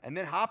and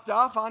then hopped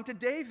off onto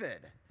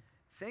David.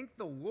 Thank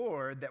the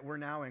Lord that we're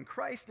now in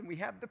Christ and we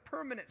have the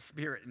permanent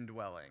Spirit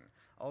indwelling,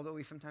 although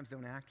we sometimes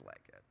don't act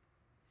like it.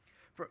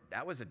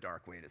 That was a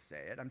dark way to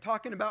say it. I'm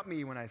talking about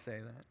me when I say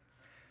that.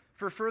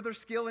 For further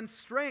skill and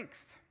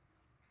strength.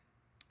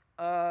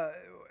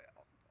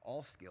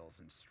 All skills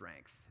and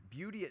strength.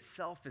 Beauty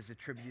itself is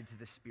attributed to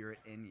the Spirit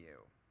in you.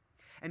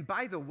 And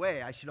by the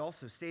way, I should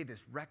also say this,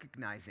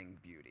 recognizing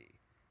beauty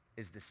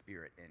is the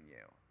Spirit in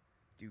you.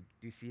 Do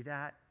you see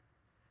that?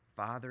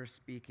 Father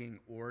speaking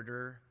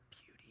order,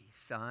 beauty.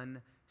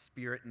 Son,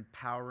 Spirit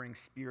empowering,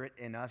 Spirit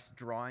in us,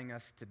 drawing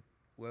us to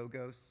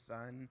Logos,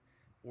 Son,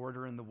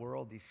 order in the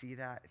world. Do you see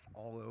that? It's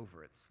all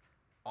over. It's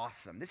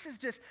awesome. This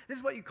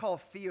is what you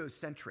call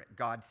theocentric,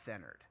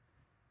 God-centered.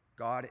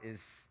 God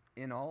is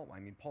in all,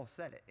 Paul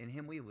said it. In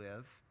him we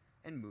live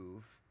and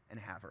move and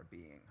have our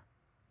being.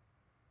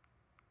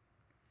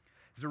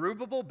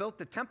 Zerubbabel built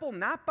the temple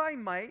not by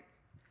might,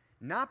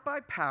 not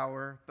by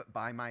power, but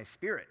by my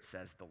Spirit,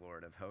 says the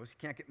Lord of hosts. You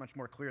can't get much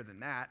more clear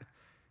than that.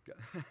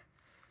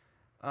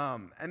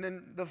 And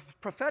then the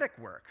prophetic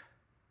work.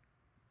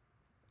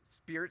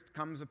 Spirit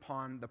comes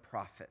upon the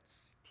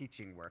prophets.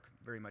 Teaching work,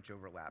 very much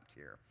overlapped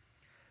here.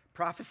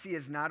 Prophecy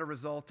is not a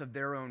result of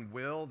their own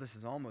will. This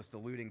is almost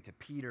alluding to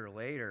Peter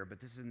later, but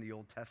this is in the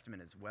Old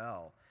Testament as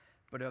well,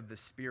 but of the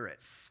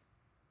Spirit's.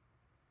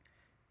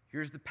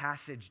 Here's the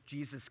passage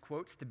Jesus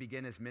quotes to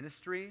begin his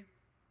ministry.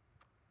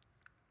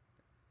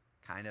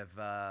 Kind of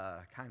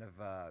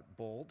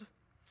bold.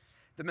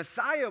 The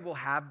Messiah will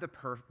have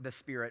the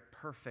Spirit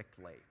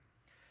perfectly.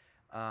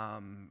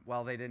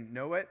 While they didn't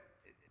know it,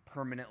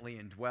 permanently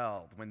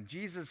indwelled. When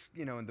Jesus,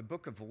 in the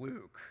book of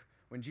Luke,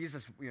 when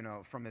Jesus,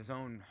 from his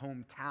own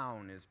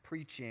hometown is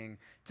preaching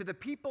to the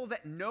people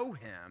that know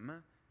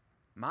him,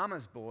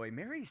 Mama's boy,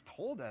 Mary's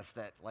told us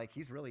that,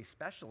 he's really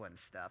special and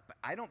stuff, but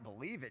I don't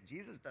believe it.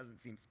 Jesus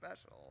doesn't seem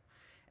special.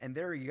 And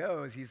there he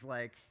goes. He's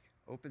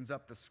opens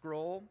up the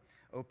scroll,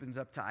 opens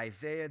up to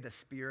Isaiah, the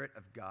Spirit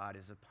of God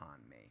is upon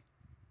me, ...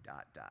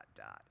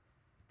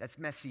 That's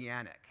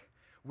messianic.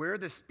 Where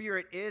the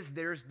Spirit is,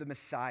 there's the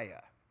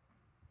Messiah.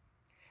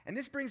 And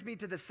this brings me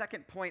to the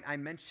second point I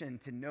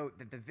mentioned, to note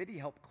that the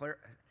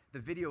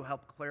video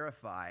helped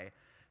clarify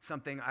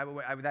something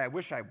that I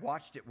wish I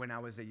watched it when I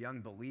was a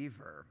young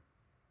believer.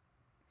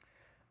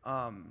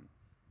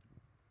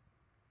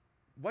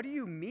 What do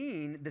you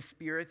mean the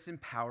Spirit's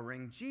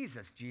empowering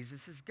Jesus?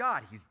 Jesus is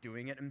God. He's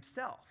doing it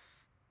himself,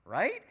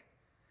 right?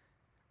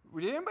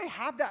 Did anybody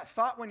have that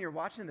thought when you're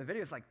watching the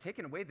video? It's like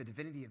taking away the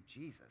divinity of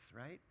Jesus,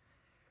 right?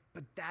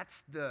 But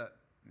that's the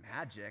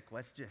magic,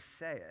 let's just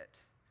say it,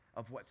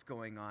 of what's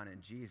going on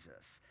in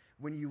Jesus.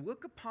 When you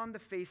look upon the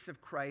face of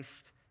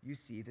Christ, you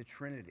see the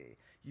Trinity.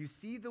 You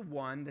see the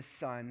one, the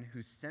Son,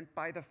 who's sent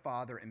by the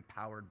Father,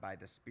 empowered by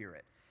the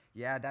Spirit.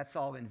 Yeah, that's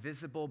all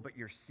invisible, but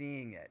you're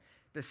seeing it.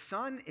 The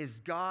Son is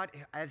God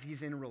as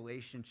he's in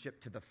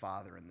relationship to the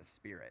Father and the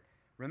Spirit.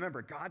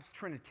 Remember, God's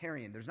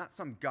Trinitarian. There's not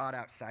some God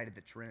outside of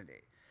the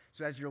Trinity.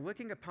 So as you're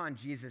looking upon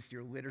Jesus,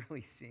 you're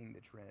literally seeing the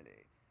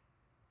Trinity.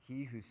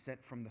 He who's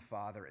sent from the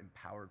Father,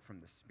 empowered from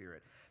the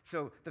Spirit.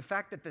 So the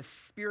fact that the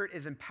Spirit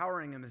is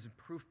empowering him is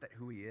proof that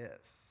who he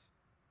is.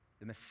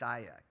 The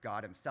Messiah,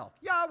 God himself.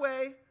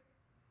 Yahweh!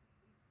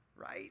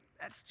 Right?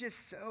 That's just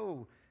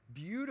so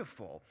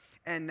beautiful.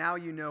 And now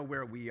you know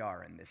where we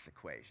are in this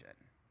equation.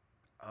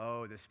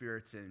 Oh, the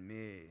Spirit's in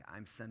me.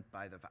 I'm sent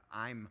by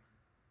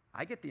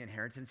I get the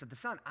inheritance of the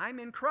Son. I'm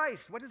in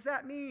Christ. What does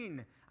that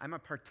mean? I'm a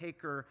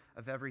partaker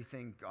of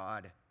everything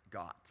God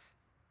got.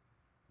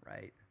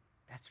 Right?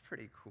 That's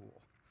pretty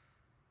cool.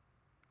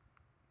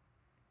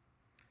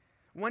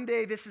 One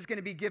day this is going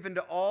to be given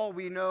to all.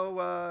 We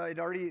know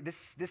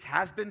this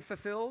has been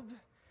fulfilled,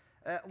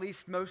 at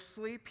least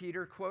mostly.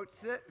 Peter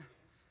quotes it,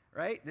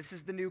 right? This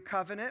is the new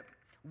covenant.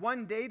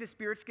 One day the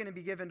Spirit's going to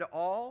be given to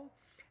all,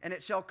 and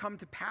it shall come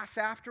to pass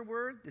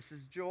afterward, this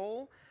is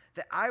Joel,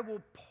 that I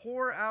will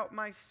pour out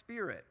my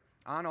Spirit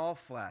on all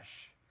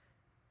flesh.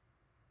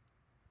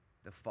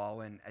 The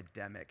fallen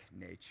Adamic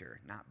nature,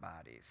 not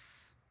bodies.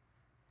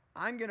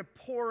 I'm going to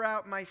pour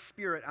out my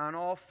Spirit on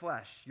all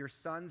flesh. Your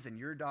sons and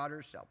your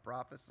daughters shall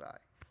prophesy.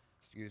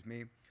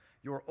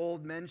 Your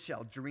old men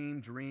shall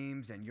dream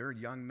dreams, and your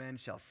young men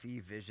shall see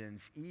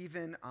visions.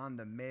 Even on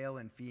the male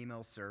and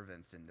female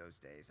servants in those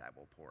days I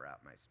will pour out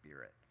my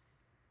Spirit.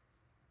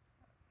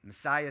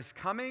 Messiah's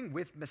coming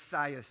with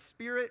Messiah's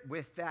Spirit,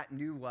 with that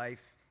new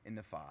life in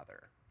the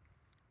Father.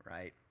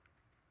 Right?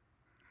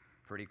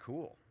 Pretty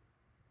cool.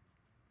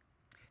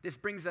 This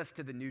brings us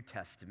to the New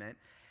Testament.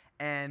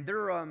 And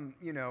they're,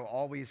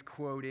 always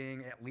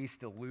quoting, at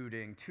least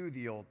alluding to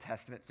the Old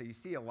Testament. So you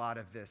see a lot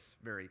of this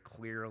very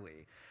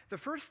clearly. The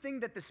first thing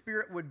that the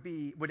Spirit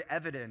would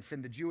evidence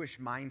in the Jewish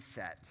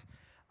mindset.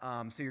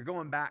 So you're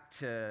going back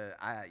to,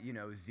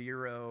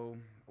 0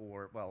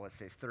 or, let's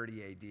say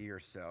 30 AD or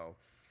so.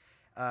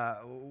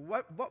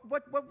 What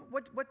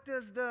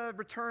does the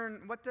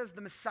return? What does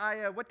the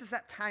Messiah? What does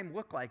that time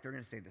look like? They're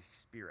going to say the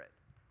Spirit.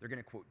 They're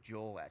going to quote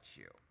Joel at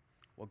you.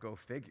 Well, go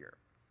figure.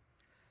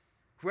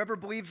 Whoever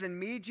believes in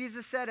me,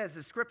 Jesus said, as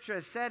the scripture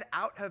has said,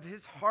 out of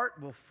his heart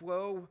will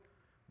flow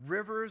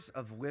rivers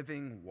of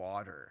living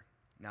water.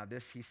 Now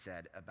this he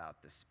said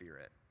about the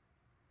Spirit.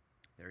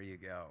 There you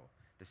go.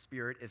 The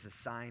Spirit is a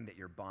sign that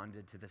you're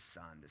bonded to the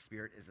Son. The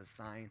Spirit is a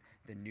sign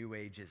the new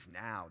age is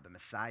now. The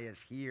Messiah is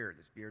here.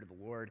 The Spirit of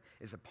the Lord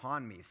is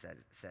upon me, said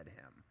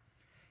him.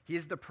 He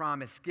is the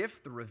promised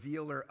gift, the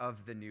revealer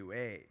of the new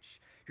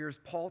age. Here's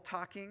Paul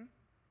talking.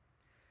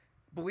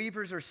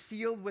 Believers are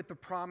sealed with the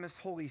promised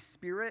Holy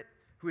Spirit,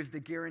 who is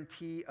the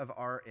guarantee of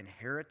our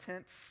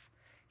inheritance.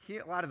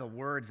 Here, a lot of the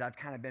words I've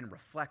kind of been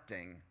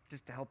reflecting,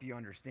 just to help you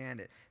understand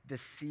it. The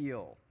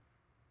seal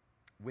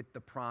with the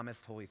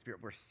promised Holy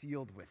Spirit. We're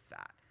sealed with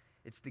that.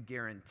 It's the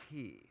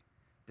guarantee.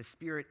 The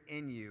Spirit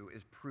in you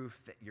is proof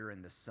that you're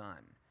in the Son.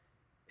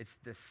 It's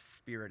the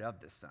Spirit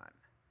of the Son.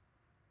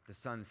 The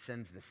Son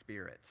sends the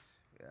Spirit.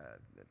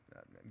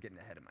 I'm getting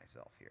ahead of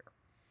myself here.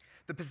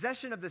 The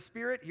possession of the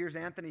Spirit, here's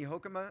Anthony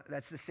Hoekema.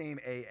 That's the same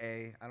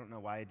AA. I don't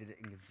know why I did it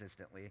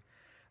inconsistently.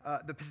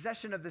 The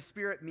possession of the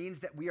Spirit means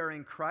that we are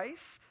in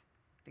Christ.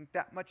 I think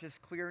that much is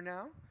clear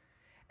now.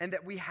 And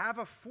that we have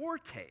a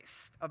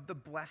foretaste of the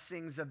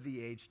blessings of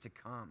the age to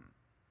come.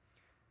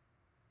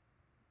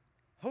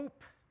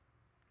 Hope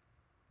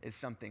is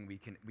something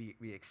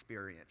we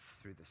experience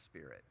through the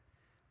Spirit.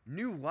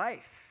 New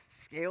life,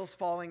 scales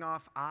falling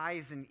off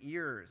eyes and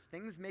ears,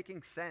 things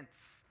making sense.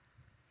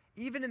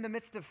 Even in the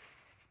midst of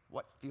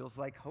what feels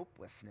like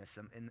hopelessness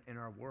in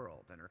our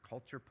world and our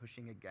culture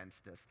pushing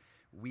against us.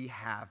 We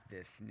have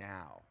this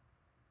now.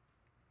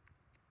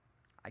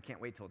 I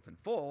can't wait till it's in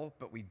full,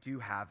 but we do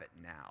have it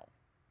now.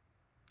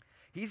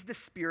 He's the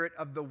Spirit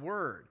of the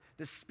Word.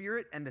 The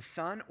Spirit and the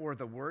Son, or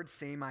the Word,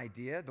 same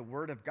idea. The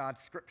Word of God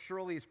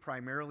scripturally is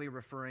primarily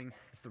referring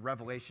to the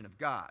revelation of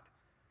God.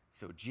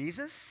 So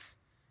Jesus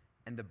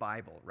and the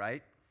Bible,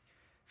 right?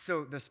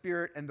 So the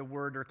Spirit and the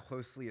Word are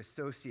closely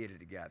associated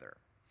together.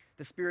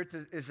 The Spirit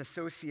is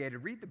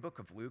associated. Read the book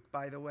of Luke,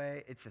 by the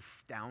way. It's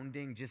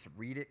astounding. Just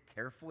read it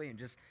carefully and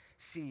just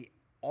see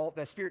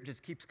the Spirit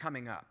just keeps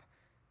coming up.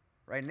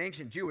 Right? An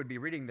ancient Jew would be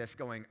reading this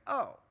going,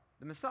 oh,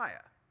 the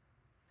Messiah.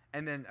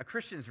 And then a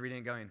Christian's reading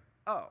it going,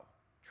 oh,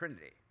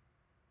 Trinity.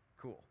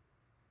 Cool.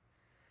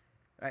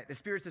 Right? The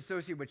Spirit's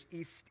associated with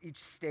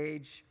each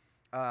stage.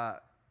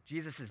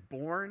 Jesus is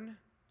born.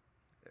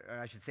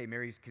 I should say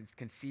Mary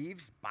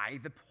conceives by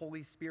the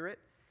Holy Spirit.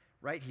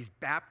 Right? He's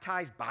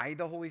baptized by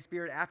the Holy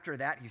Spirit. After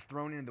that, he's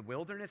thrown into the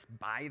wilderness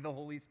by the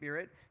Holy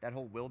Spirit. That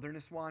whole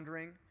wilderness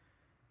wandering.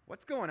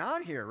 What's going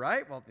on here,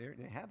 right? Well,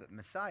 they have it.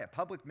 Messiah,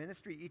 public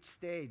ministry, each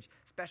stage,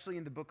 especially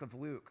in the book of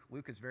Luke.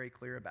 Luke is very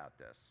clear about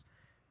this.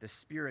 The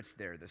Spirit's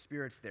there. The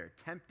Spirit's there.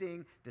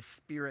 Tempting, the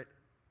Spirit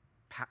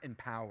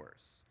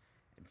empowers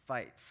and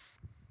fights.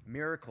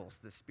 Miracles,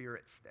 the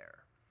Spirit's there.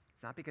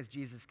 It's not because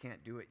Jesus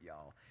can't do it,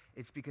 y'all.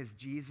 It's because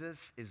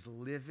Jesus is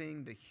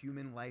living the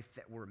human life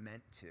that we're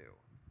meant to.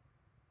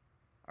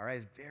 All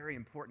right? It's very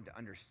important to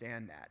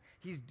understand that.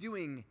 He's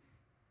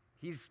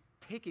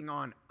taking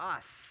on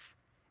us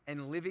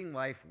and living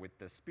life with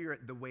the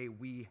Spirit the way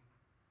we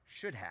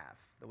should have,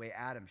 the way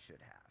Adam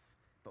should have,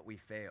 but we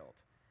failed.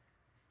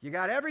 You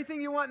got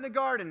everything you want in the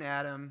garden,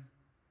 Adam,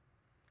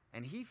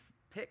 and he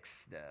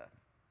picks the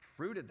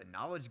fruit of the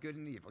knowledge good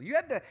and evil.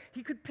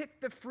 He could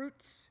pick the fruit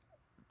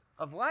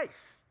of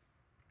life,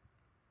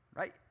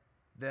 right?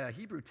 The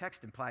Hebrew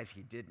text implies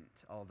he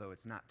didn't, although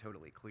it's not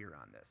totally clear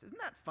on this.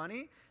 Isn't that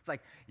funny? It's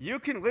like, you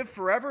can live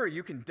forever or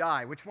you can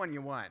die. Which one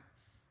you want?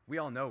 We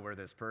all know where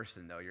this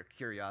person, though, your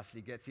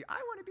curiosity gets you. I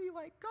want to be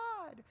like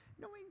God,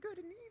 knowing good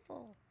and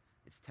evil.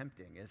 It's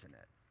tempting, isn't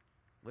it?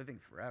 Living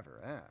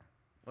forever,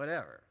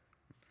 whatever.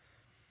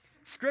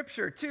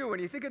 Scripture, too, when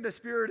you think of the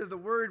Spirit of the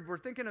Word, we're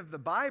thinking of the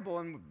Bible,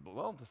 and,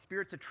 well, the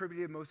Spirit's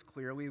attributed most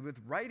clearly with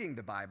writing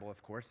the Bible,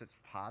 of course. It's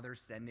Father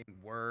sending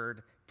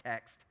Word,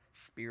 text,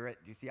 Spirit.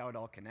 Do you see how it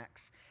all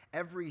connects?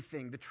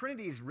 Everything. The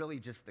Trinity is really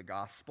just the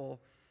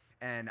gospel.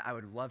 And I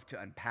would love to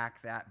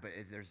unpack that, but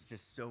there's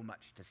just so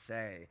much to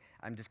say.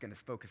 I'm just going to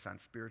focus on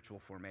spiritual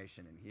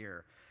formation in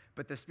here.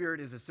 But the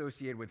Spirit is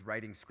associated with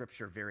writing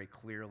Scripture very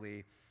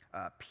clearly.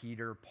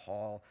 Peter,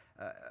 Paul,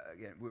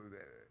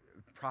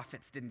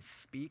 prophets didn't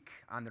speak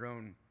on their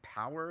own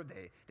power.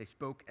 They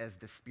spoke as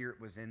the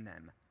Spirit was in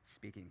them,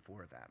 speaking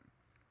for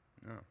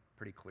them.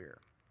 Pretty clear.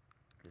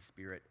 The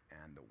Spirit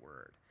and the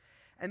Word.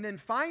 And then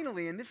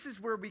finally, and this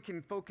is where we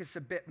can focus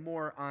a bit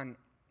more on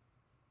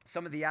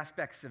some of the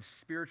aspects of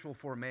spiritual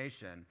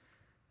formation.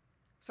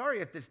 Sorry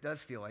if this does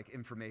feel like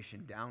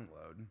information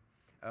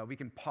download. We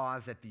can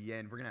pause at the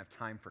end. We're going to have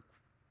time for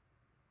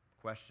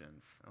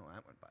questions. Oh,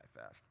 that went by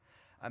fast.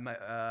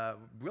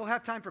 We'll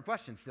have time for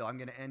questions still. I'm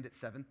going to end at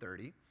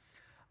 7:30.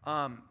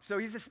 So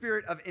he's a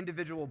spirit of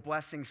individual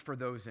blessings for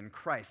those in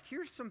Christ.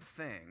 Here's some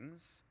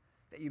things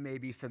that you may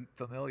be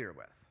familiar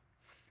with.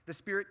 The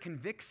Spirit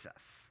convicts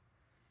us.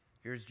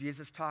 Here's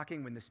Jesus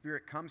talking. When the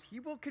Spirit comes, he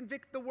will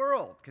convict the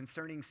world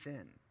concerning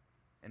sin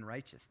and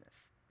righteousness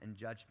and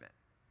judgment.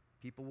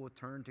 People will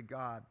turn to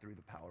God through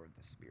the power of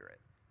the Spirit.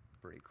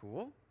 Pretty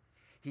cool.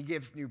 He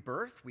gives new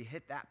birth. We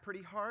hit that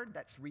pretty hard.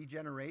 That's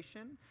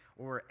regeneration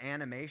or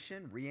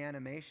animation,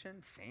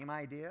 reanimation, same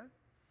idea.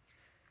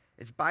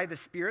 It's by the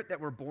Spirit that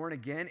we're born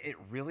again. It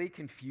really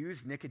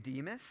confused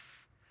Nicodemus.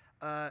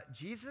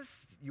 Jesus,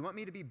 you want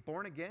me to be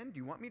born again? Do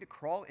you want me to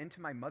crawl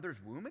into my mother's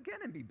womb again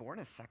and be born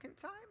a second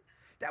time?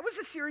 That was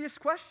a serious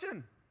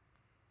question.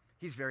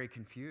 He's very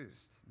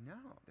confused. No,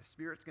 the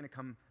Spirit's going to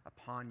come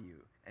upon you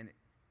and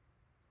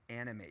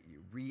animate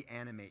you,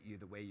 reanimate you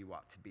the way you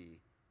ought to be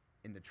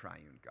in the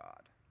triune God.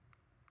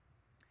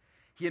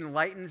 He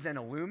enlightens and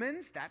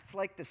illumines. That's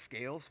like the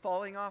scales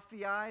falling off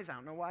the eyes. I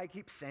don't know why I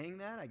keep saying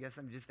that. I guess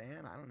I'm just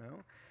I don't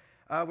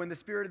know. When the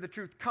Spirit of the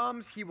truth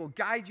comes, he will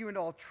guide you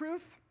into all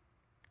truth,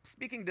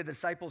 speaking to the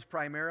disciples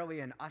primarily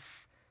and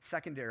us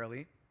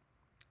secondarily.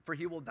 For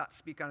he will not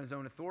speak on his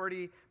own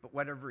authority, but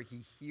whatever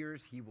he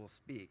hears, he will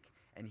speak,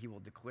 and he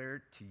will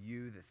declare to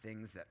you the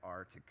things that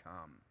are to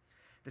come.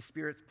 The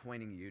Spirit's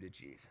pointing you to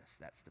Jesus.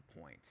 That's the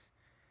point.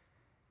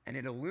 And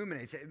it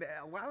illuminates. It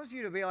allows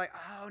you to be like,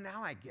 oh,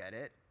 now I get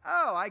it.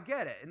 Oh, I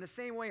get it. In the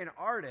same way an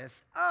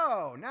artist,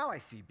 oh, now I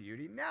see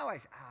beauty.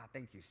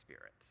 Thank you,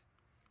 Spirit.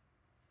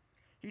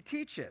 He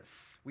teaches.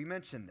 We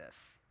mentioned this.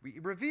 He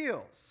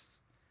reveals.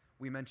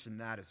 We mentioned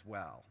that as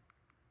well.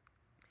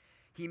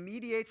 He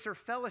mediates our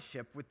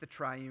fellowship with the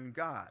triune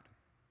God,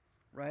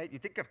 right? You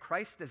think of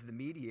Christ as the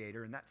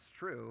mediator, and that's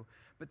true,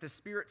 but the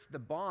Spirit's the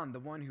bond, the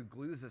one who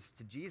glues us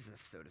to Jesus,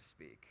 so to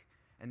speak.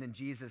 And then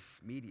Jesus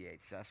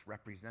mediates us,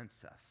 represents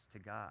us to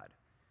God.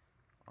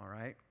 all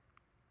right?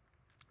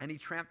 And he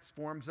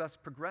transforms us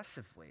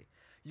progressively.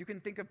 You can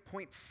think of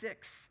point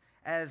 6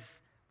 as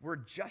we're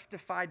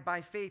justified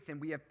by faith and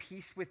we have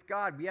peace with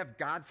God. We have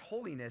God's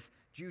holiness,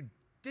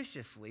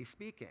 judiciously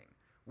speaking.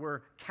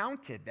 We're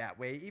counted that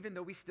way even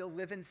though we still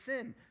live in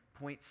sin,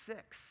 point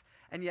 6.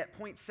 And yet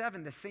point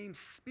 7, the same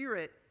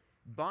Spirit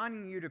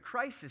bonding you to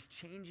Christ is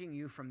changing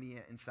you from the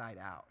inside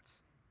out.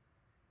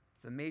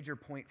 It's a major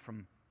point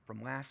from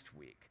last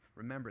week.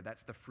 Remember,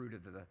 that's the fruit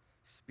of the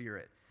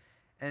Spirit.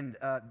 And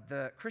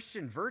the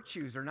Christian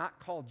virtues are not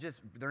called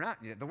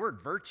the word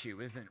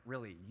virtue isn't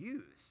really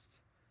used.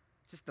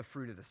 It's just the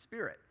fruit of the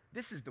Spirit.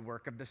 This is the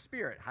work of the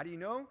Spirit. How do you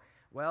know?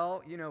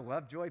 Well,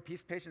 love, joy,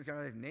 peace, patience,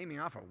 naming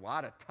off a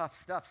lot of tough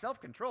stuff.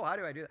 Self-control, how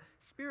do I do that?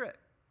 Spirit.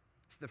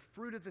 It's the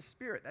fruit of the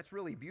Spirit. That's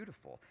really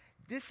beautiful.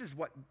 This is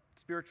what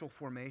spiritual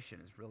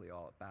formation is really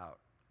all about.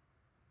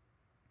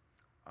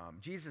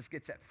 Jesus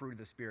gets that fruit of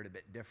the Spirit a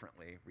bit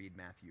differently. Read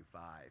Matthew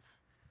 5.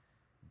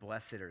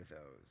 Blessed are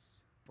those.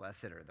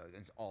 Blessed are those.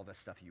 And it's all the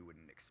stuff you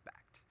wouldn't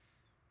expect.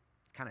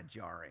 It's kind of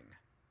jarring.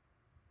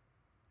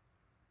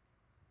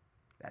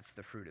 That's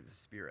the fruit of the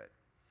Spirit.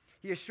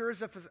 He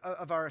assures us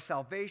of our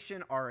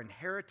salvation, our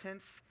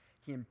inheritance.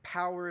 He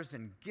empowers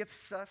and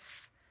gifts us.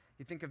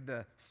 You think of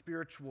the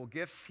spiritual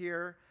gifts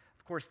here.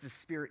 Of course, the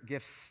Spirit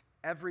gifts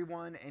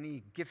everyone.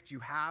 Any gift you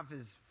have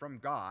is from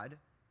God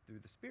through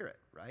the Spirit,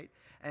 right?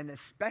 And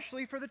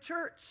especially for the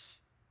church.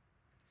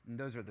 And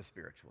those are the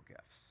spiritual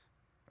gifts,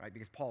 right?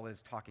 Because Paul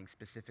is talking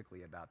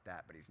specifically about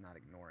that, but he's not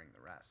ignoring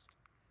the rest.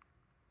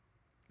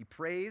 He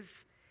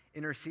prays,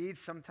 intercedes,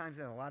 sometimes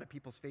in a lot of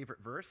people's favorite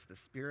verse. The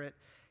Spirit,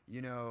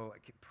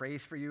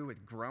 prays for you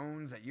with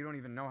groans that you don't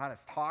even know how to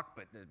talk,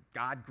 but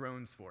God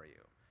groans for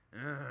you.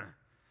 Ugh.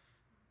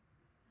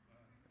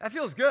 That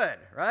feels good,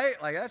 right?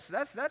 Like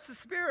that's the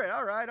Spirit.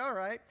 All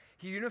right.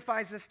 He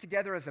unifies us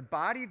together as a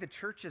body. The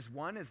church is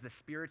one as the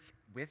Spirit's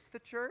with the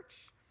church.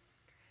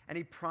 And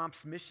he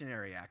prompts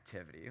missionary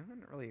activity. You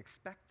wouldn't really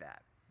expect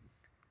that.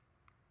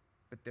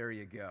 But there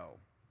you go.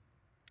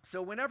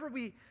 So whenever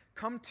we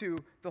come to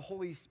the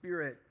Holy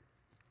Spirit,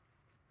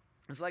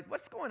 it's like,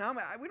 what's going on?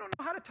 We don't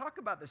know how to talk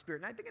about the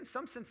Spirit. And I think in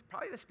some sense,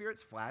 probably the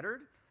Spirit's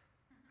flattered.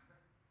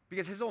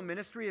 Because his whole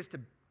ministry is to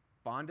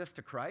bond us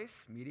to Christ,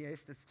 mediate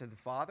us to the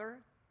Father.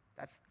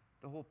 That's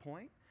the whole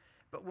point.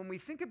 But when we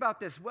think about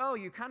this well,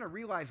 you kind of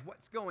realize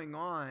what's going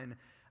on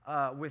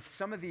with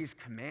some of these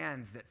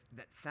commands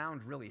that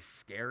sound really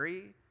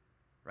scary,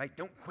 right?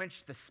 Don't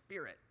quench the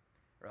Spirit.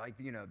 Or like,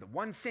 the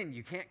one sin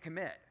you can't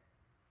commit.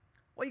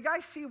 Well, you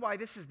guys see why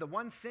this is the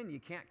one sin you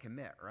can't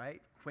commit,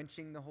 right?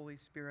 Quenching the Holy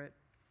Spirit,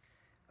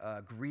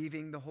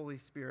 grieving the Holy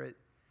Spirit.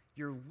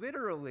 You're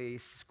literally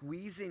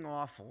squeezing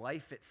off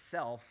life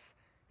itself.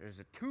 There's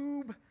a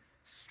tube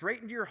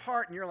straight into your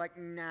heart, and you're like,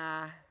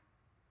 nah,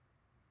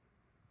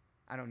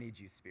 I don't need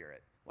you,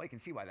 Spirit. Well, you can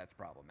see why that's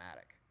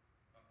problematic.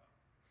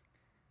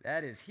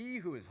 That is he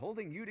who is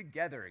holding you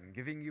together and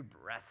giving you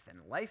breath and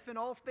life in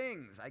all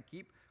things. I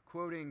keep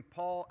quoting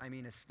Paul,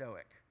 a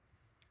Stoic.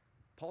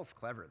 Paul's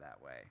clever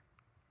that way.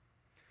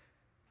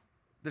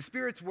 The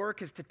Spirit's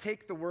work is to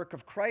take the work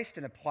of Christ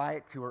and apply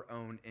it to our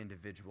own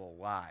individual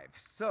lives.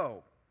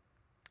 So,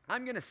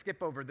 I'm going to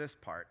skip over this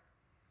part.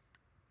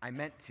 I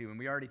meant to, and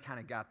we already kind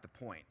of got the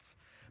point.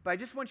 But I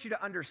just want you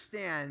to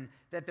understand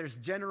that there's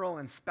general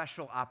and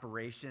special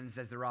operations,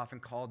 as they're often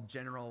called,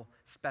 general,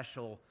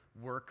 special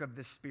work of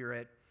the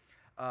Spirit.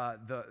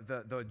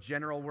 The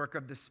general work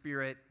of the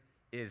Spirit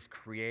is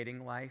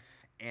creating life,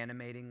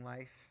 animating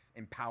life,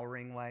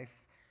 empowering life.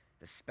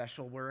 The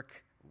special work,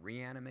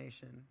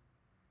 reanimation,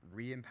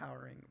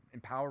 re-empowering,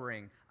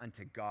 empowering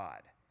unto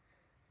God.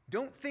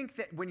 Don't think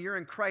that when you're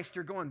in Christ,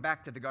 you're going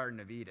back to the Garden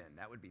of Eden.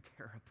 That would be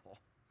terrible.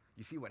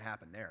 You see what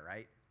happened there,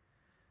 right?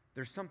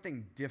 There's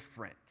something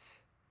different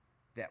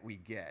that we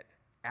get.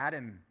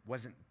 Adam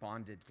wasn't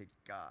bonded to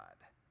God.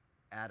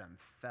 Adam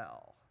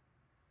fell.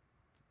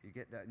 You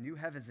get that new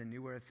heavens and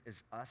new earth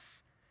is us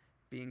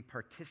being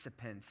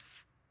participants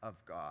of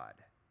God.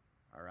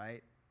 All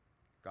right?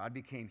 God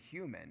became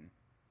human,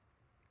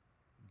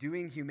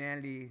 doing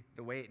humanity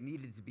the way it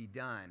needed to be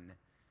done,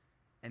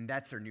 and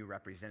that's our new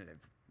representative.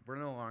 We're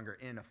no longer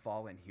in a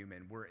fallen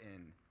human. We're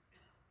in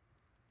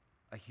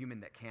a human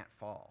that can't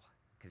fall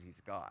because he's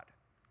God.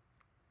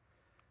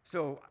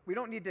 So we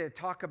don't need to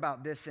talk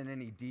about this in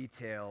any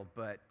detail,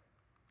 but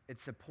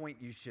it's a point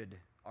you should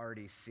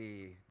already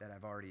see that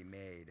I've already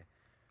made.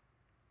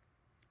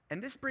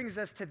 And this brings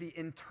us to the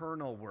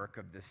internal work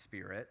of the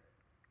Spirit.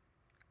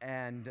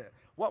 And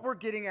what we're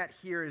getting at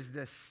here is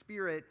the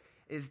Spirit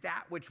is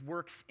that which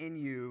works in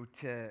you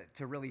to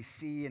really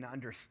see and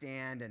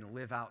understand and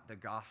live out the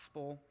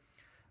gospel.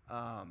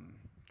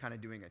 Kind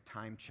of doing a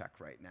time check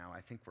right now. I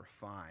think we're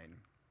fine.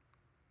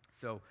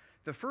 So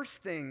the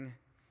first thing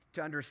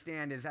to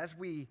understand is as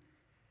we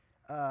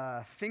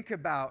think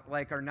about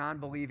like our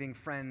non-believing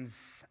friends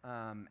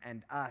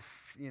and us,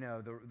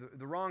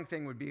 the wrong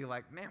thing would be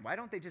like, man, why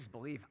don't they just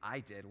believe I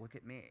did? Look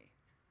at me.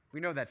 We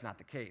know that's not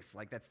the case.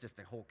 Like that's just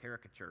a whole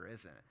caricature,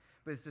 isn't it?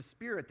 But it's the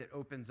Spirit that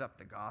opens up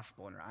the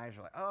gospel and our eyes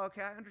are like, oh,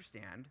 okay, I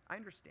understand.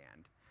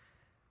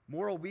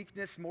 Moral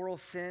weakness, moral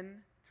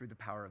sin, through the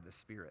power of the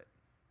Spirit.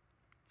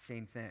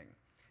 Same thing.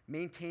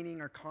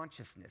 Maintaining our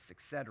consciousness,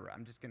 etc.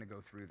 I'm just going to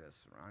go through this.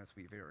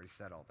 Honestly, we've already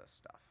said all this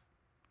stuff.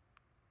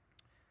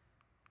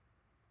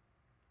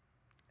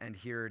 And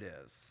here it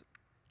is.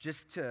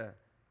 Just to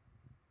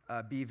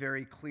be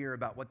very clear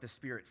about what the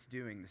Spirit's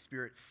doing. The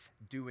Spirit's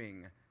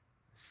doing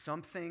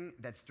something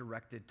that's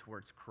directed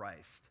towards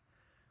Christ.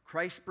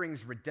 Christ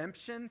brings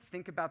redemption.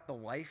 Think about the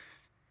life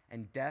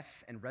and death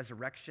and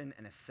resurrection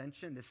and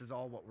ascension. This is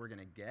all what we're going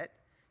to get.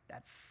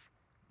 That's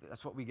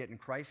what we get in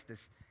Christ.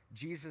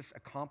 Jesus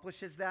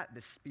accomplishes that.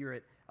 The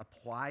Spirit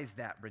applies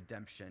that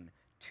redemption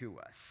to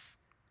us,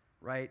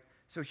 right?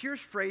 So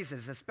here's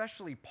phrases,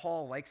 especially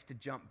Paul likes to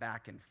jump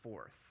back and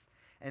forth.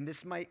 And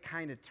this might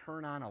kind of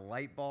turn on a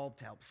light bulb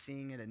to help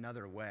seeing it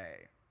another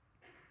way.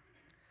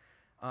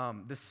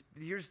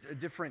 Here's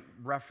different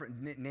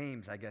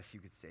names, I guess you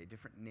could say,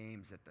 different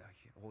names that the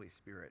Holy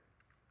Spirit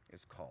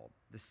is called.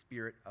 The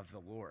Spirit of the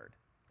Lord,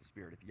 the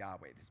Spirit of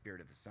Yahweh, the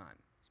Spirit of the Son,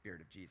 the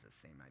Spirit of Jesus,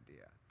 same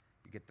idea.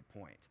 You get the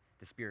point.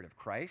 The Spirit of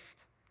Christ,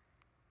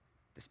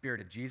 the Spirit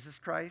of Jesus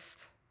Christ,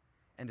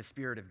 and the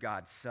Spirit of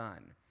God's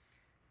Son.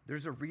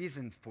 There's a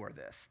reason for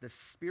this. The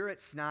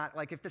Spirit's not,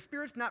 like if the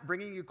Spirit's not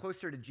bringing you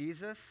closer to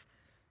Jesus,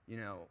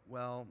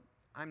 well,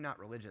 I'm not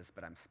religious,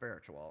 but I'm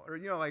spiritual. Or,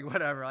 like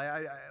whatever.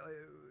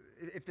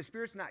 If the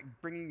Spirit's not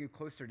bringing you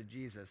closer to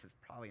Jesus, it's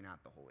probably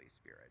not the Holy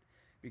Spirit.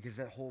 Because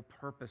the whole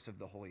purpose of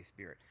the Holy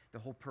Spirit, the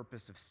whole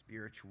purpose of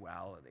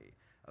spirituality,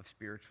 of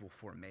spiritual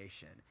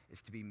formation,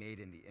 is to be made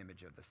in the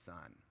image of the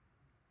Son.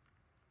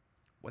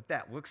 What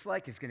that looks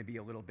like is going to be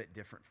a little bit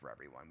different for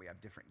everyone. We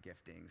have different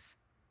giftings.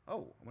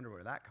 Oh, I wonder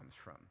where that comes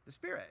from. The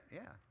Spirit,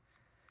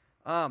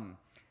 yeah.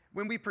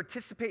 When we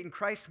participate in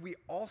Christ, we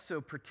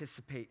also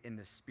participate in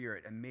the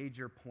Spirit, a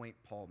major point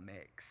Paul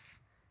makes.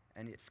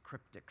 And it's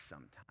cryptic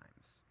sometimes.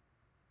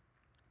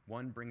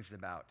 One brings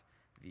about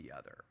the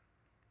other.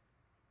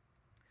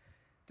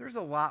 There's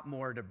a lot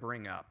more to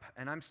bring up,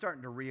 and I'm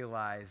starting to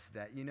realize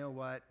that, you know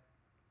what?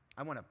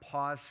 I want to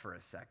pause for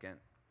a second.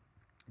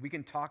 I was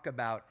going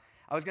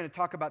to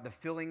talk about the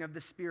filling of the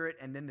Spirit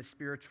and then the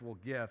spiritual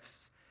gifts.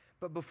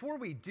 But before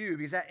we do,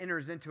 because that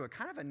enters into a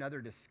kind of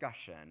another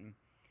discussion,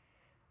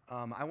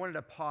 I wanted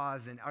to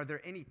pause, and are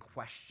there any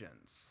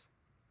questions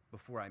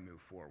before I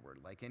move forward?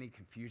 Like any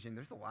confusion?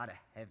 There's a lot of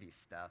heavy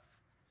stuff.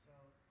 So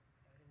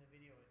in the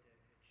video, it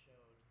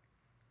showed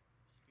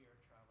the Spirit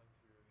traveling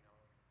through, from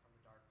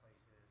the dark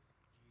places,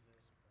 Jesus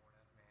born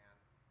as man,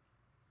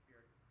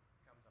 Spirit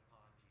comes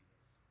upon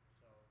Jesus.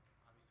 So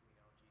obviously we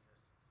know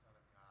Jesus, Son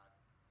of God,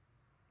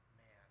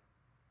 man.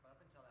 But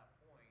up until that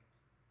point,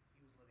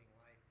 he was living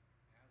life as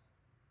man.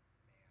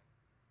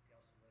 He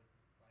also lived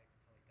life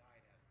until he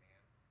died as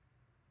man.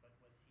 But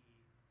was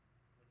he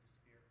with the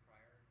Spirit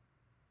prior to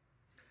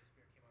when the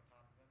Spirit came on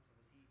top of him? So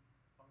was he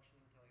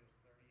functioning until he was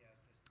 30 as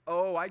just...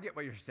 Oh, I get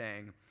what you're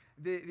saying.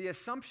 The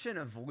assumption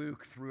of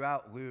Luke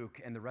throughout Luke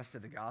and the rest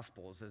of the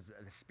Gospels is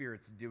the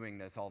Spirit's doing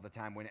this all the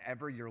time.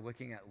 Whenever you're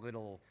looking at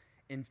little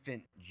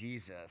infant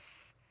Jesus,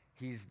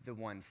 he's the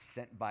one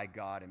sent by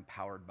God,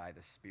 empowered by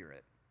the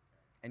Spirit.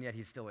 And yet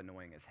he's still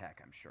annoying as heck,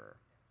 I'm sure,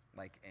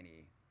 like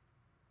any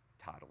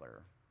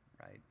toddler,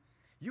 right?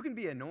 You can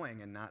be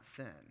annoying and not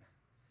sin.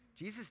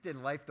 Jesus did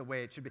life the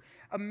way it should be.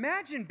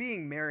 Imagine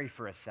being Mary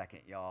for a second,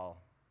 y'all.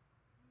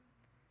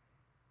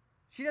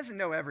 She doesn't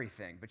know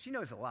everything, but she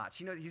knows a lot.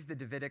 She knows he's the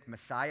Davidic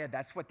Messiah.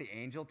 That's what the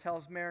angel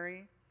tells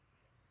Mary.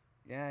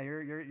 Yeah,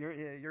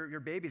 your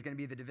baby's going to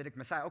be the Davidic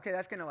Messiah. Okay,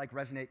 that's going to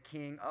resonate.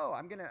 King. Oh,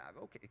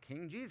 okay,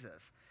 King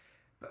Jesus.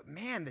 But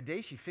man, the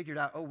day she figured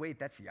out, oh wait,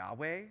 that's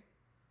Yahweh.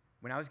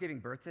 When I was giving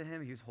birth to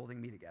him, he was holding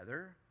me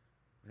together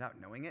without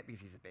knowing it because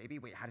he's a baby.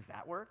 Wait, how does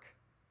that work?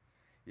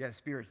 Yeah, the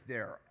Spirit's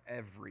there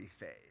every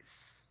phase.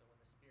 So when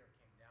the Spirit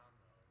came down,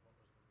 though, what was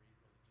the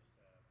reason?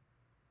 Was it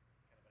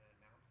just kind of an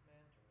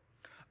announcement?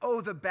 Or Oh,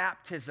 the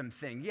baptism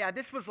thing. Yeah,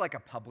 this was like a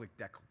public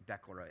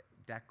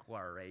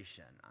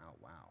declaration. Oh,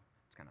 wow.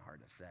 It's kind of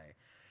hard to say.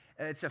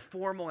 It's a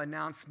formal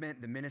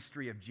announcement. The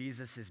ministry of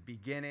Jesus is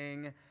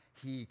beginning.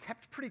 He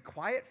kept pretty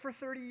quiet for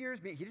 30 years.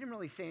 He didn't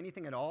really say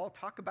anything at all.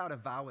 Talk about a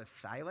vow of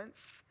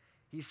silence.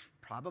 He's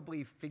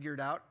probably figured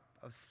out,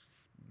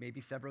 maybe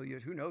several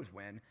years, who knows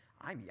when,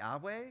 I'm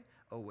Yahweh?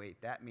 Oh,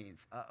 wait, that means,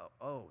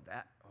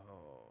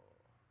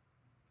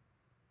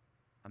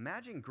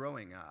 Imagine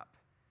growing up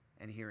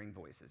and hearing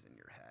voices in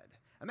your head.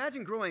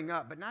 Imagine growing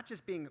up, but not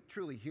just being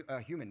truly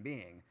a human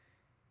being,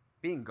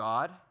 being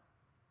God.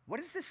 What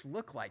does this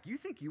look like? You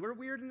think you were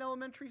weird in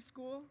elementary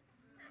school?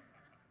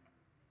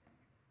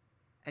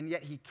 And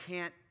yet he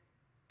can't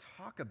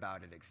talk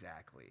about it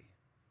exactly.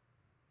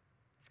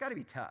 It's got to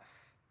be tough.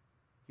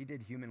 He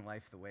did human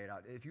life the way it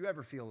ought. If you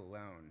ever feel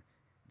alone,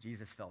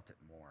 Jesus felt it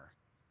more.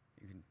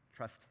 You can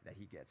trust that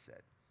he gets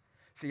it.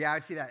 So yeah, I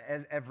see that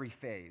as every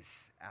phase,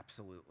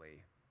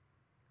 absolutely.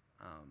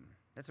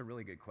 That's a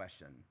really good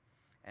question.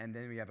 And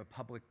then we have a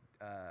public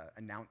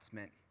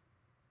announcement.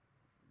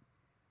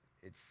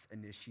 It's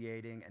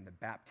initiating, and the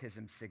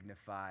baptism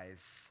signifies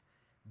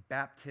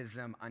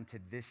baptism unto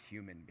this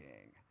human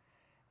being.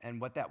 And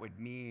what that would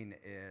mean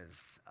is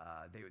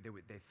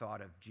they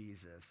thought of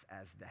Jesus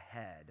as the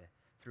head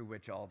through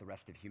which all the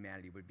rest of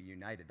humanity would be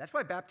united. That's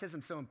why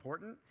baptism's so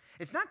important.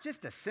 It's not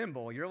just a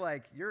symbol.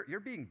 You're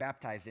being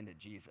baptized into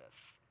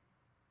Jesus.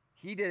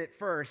 He did it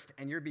first,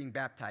 and you're being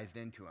baptized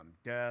into him.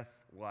 Death,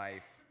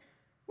 life.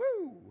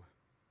 Woo!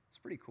 It's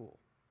pretty cool.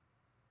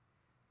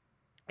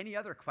 Any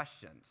other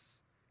questions?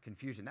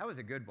 Confusion. That was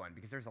a good one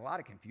because there's a lot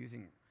of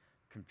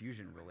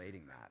confusion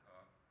relating that.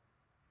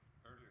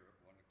 Earlier,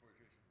 one of the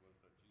quotations was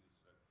that Jesus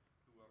said,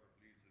 "Whoever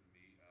believes in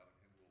me, out of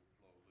him will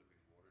flow living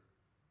waters."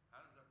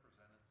 How does that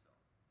present itself?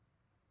 I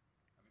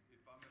mean,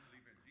 if I'm going to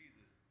believe in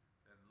Jesus,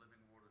 then living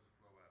waters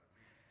flow out of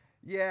me.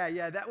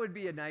 Yeah, that would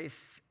be a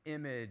nice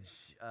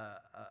image,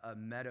 a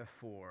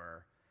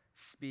metaphor.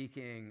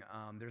 Speaking,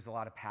 there's a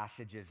lot of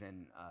passages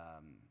in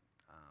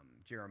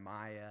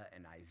Jeremiah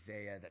and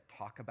Isaiah that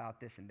talk about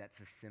this, and that's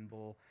a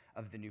symbol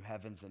of the new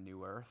heavens and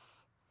new earth.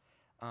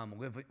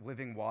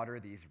 Living water,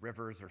 these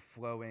rivers are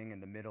flowing in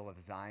the middle of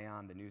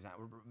Zion, the new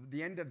Zion.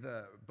 The end of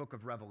the book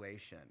of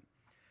Revelation,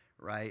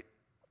 right?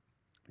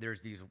 There's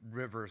these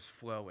rivers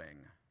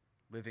flowing,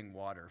 living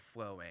water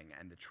flowing,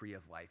 and the tree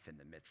of life in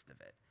the midst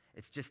of it.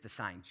 It's just a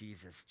sign,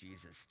 Jesus,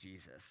 Jesus,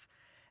 Jesus.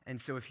 And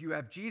so if you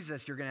have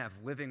Jesus, you're going to have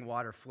living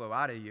water flow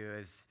out of you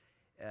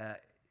as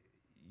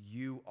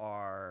you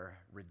are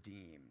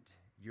redeemed.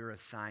 You're a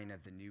sign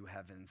of the new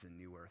heavens and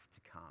new earth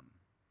to come.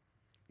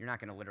 You're not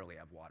going to literally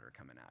have water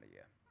coming out of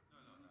you. No.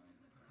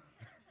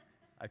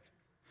 I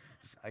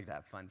like to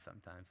have fun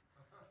sometimes.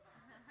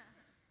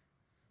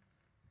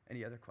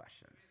 Any other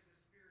questions?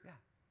 Yeah.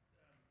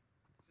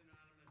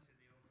 Synonymous in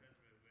the Old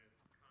Testament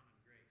with common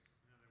grace.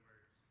 In other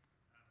words,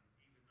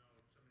 even though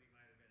somebody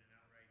might have been an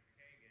outright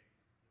pagan,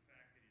 the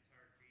fact that his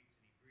heart beats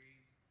and he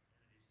breathes and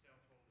that his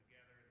cells hold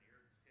together and the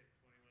earth is tipped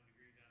 21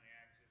 degrees on the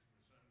axis and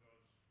the sun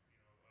goes,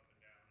 up and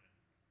down and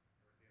or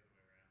the other way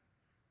around.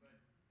 But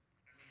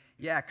I mean,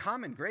 Yeah,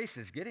 common grace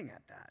is getting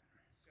at that.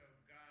 so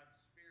God's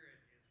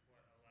Spirit is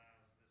what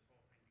allows this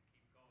whole thing to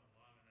keep going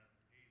long enough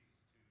for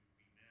Jesus to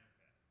be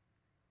manifest.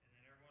 And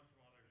then every once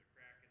in a while there's a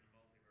crack in the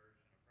multiverse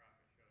and a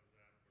prophet shows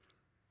up,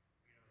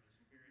 or the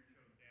Spirit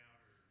shows down,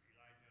 or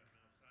Elijah on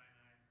Mount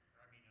Sinai,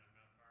 or on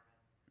Mount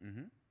Carmel.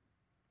 Mm-hmm.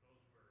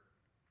 Those were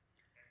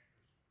extra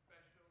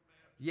special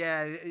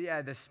manifestations.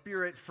 Yeah, the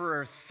Spirit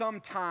for some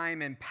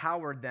time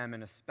empowered them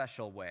in a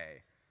special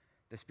way.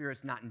 The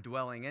Spirit's not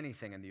indwelling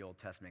anything in the Old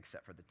Testament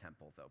except for the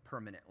temple, though,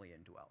 permanently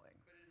indwelling.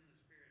 But isn't the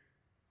Spirit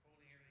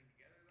holding everything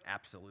together, though?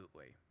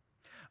 Absolutely.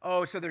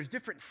 Oh, so there's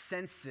different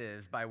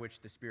senses by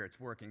which the Spirit's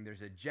working.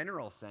 There's a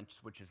general sense,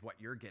 which is what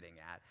you're getting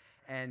at,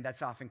 and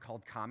that's often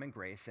called common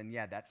grace, and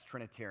yeah, that's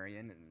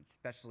Trinitarian, and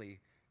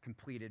especially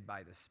completed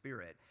by the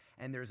Spirit.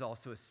 And there's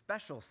also a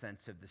special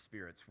sense of the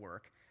Spirit's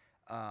work,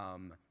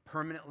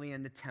 permanently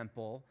in the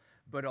temple,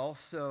 but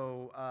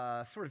also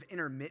sort of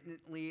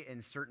intermittently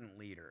in certain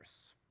leaders.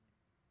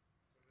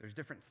 There's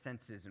different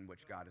senses in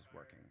which God is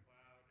working.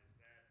 Cloud, is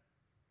that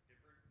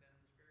different than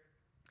the Spirit?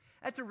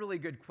 That's a really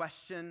good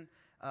question.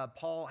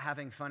 Paul,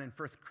 having fun in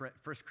 1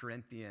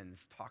 Corinthians,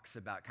 talks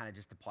about, kind of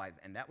just applies,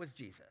 and that was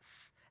Jesus.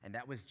 And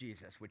that was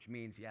Jesus, which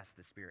means, yes,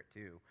 the Spirit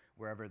too.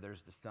 Wherever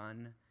there's the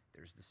Son,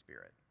 there's the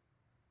Spirit.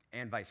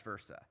 And vice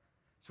versa.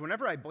 So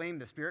whenever I blame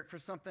the Spirit for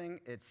something,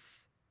 it's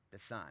the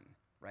Son,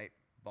 right?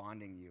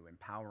 Bonding you,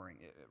 empowering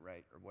it,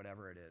 right? Or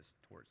whatever it is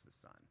towards the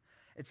Son.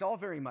 It's all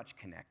very much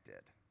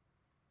connected.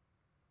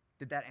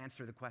 Did that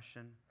answer the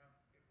question?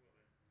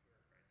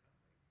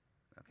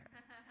 Okay.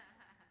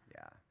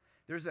 Yeah.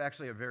 There's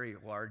actually a very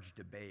large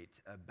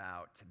debate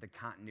about the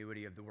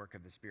continuity of the work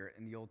of the Spirit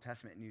in the Old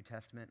Testament and New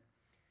Testament.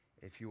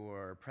 If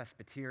you're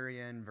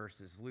Presbyterian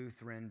versus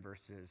Lutheran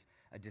versus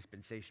a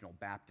dispensational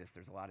Baptist,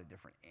 there's a lot of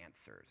different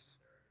answers.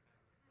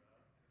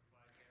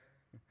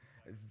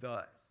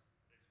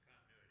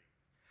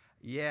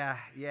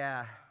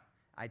 Yeah.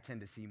 I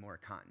tend to see more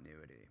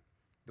continuity.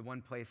 The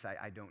one place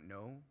I don't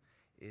know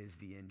is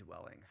the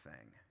indwelling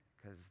thing,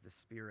 because the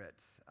Spirit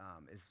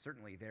is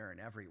certainly there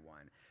in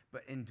everyone,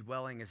 but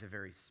indwelling is a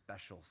very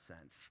special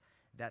sense.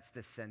 That's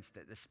the sense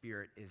that the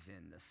Spirit is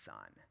in the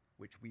Son,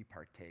 which we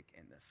partake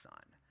in the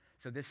Son.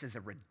 So this is a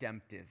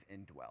redemptive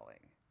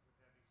indwelling.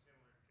 Would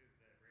that be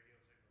similar to the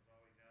radio signal's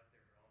always out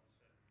there, but all of a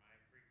sudden my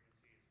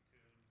frequency is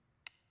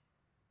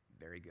tuned?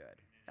 Very good.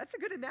 That's a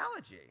good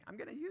analogy. I'm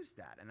going to use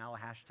that, and I'll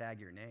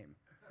hashtag your name.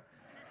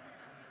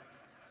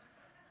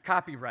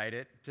 Copyright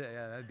it.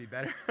 That'd be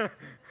better.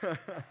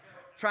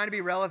 Trying to be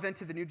relevant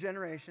to the new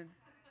generation.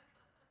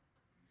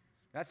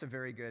 That's a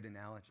very good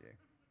analogy.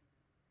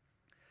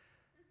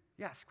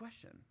 Yes,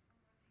 question.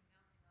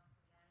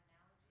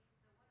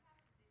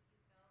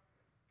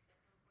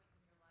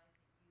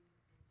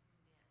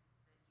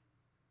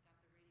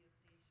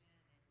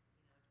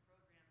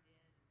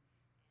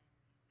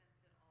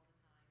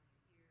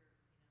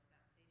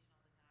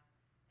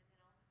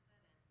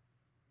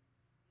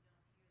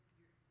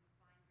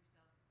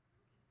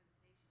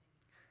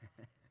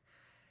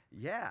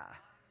 Yeah.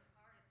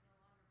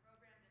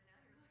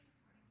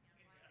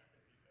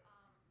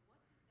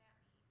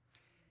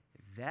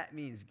 That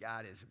means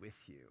God is with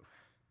you.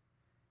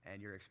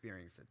 and you're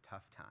experiencing a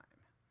tough time.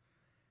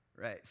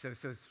 Right, so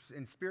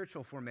in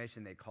spiritual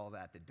formation, they call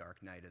that the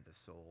dark night of the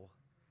soul.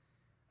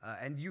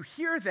 And you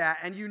hear that,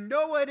 and you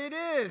know what it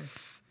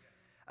is.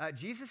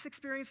 Jesus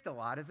experienced a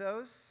lot of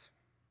those.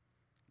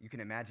 You can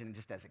imagine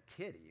just as a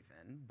kid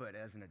even, but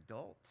as an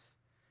adult.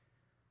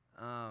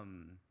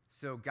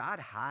 So God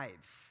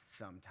hides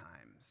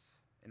sometimes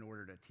in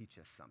order to teach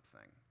us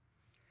something.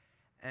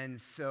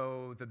 And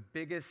so the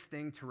biggest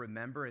thing to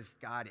remember is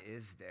God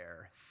is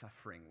there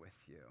suffering with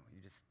you.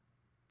 You just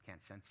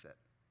can't sense it.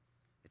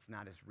 It's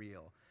not as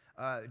real.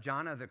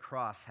 John of the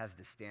Cross has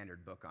the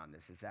standard book on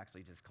this. It's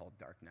actually just called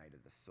Dark Night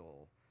of the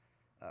Soul.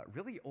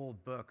 Really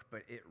old book,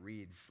 but it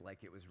reads like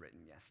it was written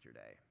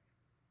yesterday.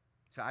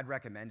 So I'd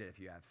recommend it if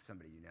you have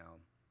somebody you know.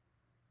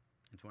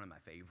 It's one of my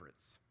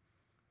favorites.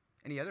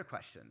 Any other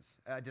questions?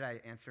 Did I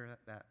answer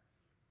that?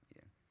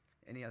 Yeah.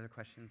 Any other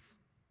questions?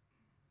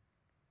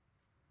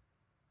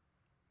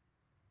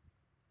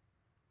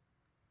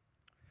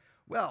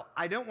 Well,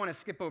 I don't want to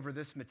skip over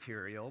this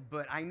material,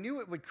 but I knew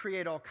it would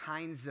create all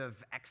kinds of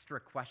extra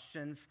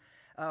questions.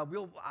 We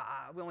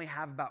only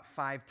have about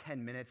 5-10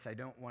 minutes. I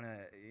don't want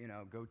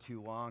to, go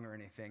too long or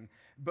anything.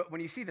 But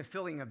when you see the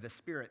filling of the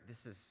Spirit,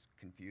 this is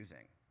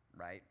confusing,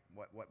 right?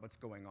 What's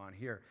going on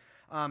here?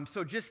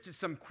 So just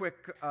some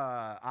quick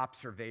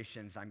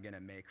observations I'm going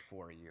to make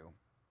for you.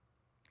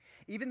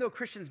 Even though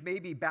Christians may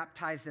be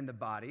baptized in the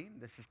body,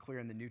 this is clear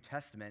in the New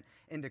Testament,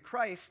 into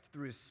Christ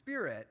through His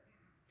Spirit,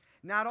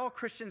 not all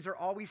Christians are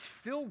always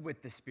filled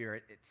with the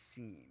Spirit, it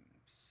seems.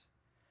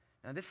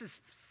 Now, this is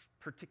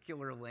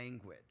particular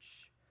language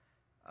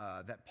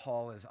that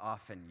Paul is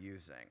often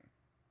using.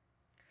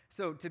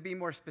 So, to be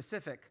more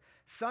specific,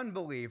 some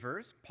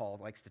believers, Paul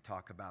likes to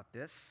talk about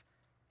this,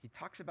 he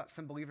talks about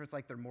some believers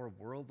like they're more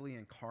worldly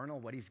and carnal.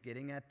 What he's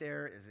getting at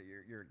there is that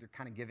you're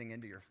kind of giving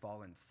into your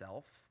fallen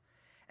self.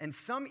 And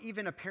some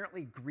even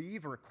apparently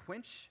grieve or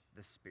quench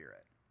the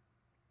Spirit.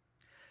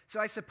 So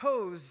I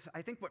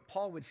think what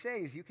Paul would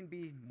say is you can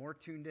be more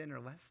tuned in or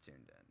less tuned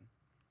in.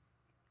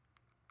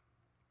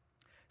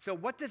 So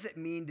what does it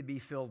mean to be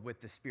filled with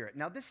the Spirit?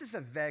 Now, this is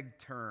a vague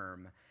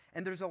term,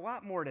 and there's a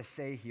lot more to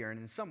say here, and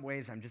in some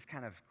ways I'm just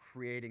kind of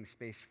creating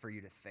space for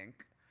you to think.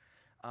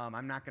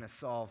 I'm not going to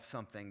solve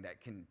something that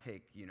can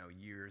take,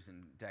 years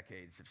and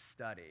decades of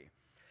study.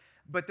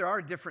 But there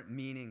are different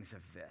meanings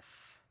of this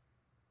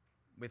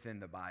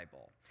within the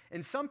Bible.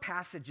 In some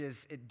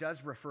passages, it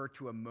does refer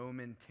to a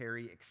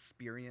momentary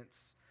experience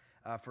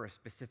for a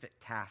specific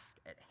task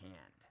at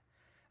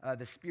hand.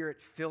 The Spirit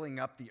filling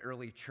up the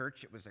early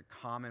church, it was a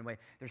common way.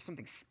 There's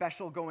something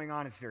special going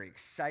on. It's very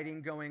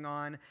exciting going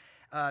on.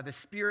 The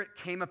Spirit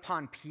came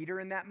upon Peter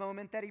in that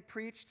moment that he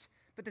preached,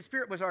 but the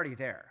Spirit was already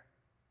there.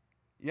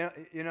 You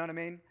know what I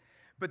mean?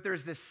 But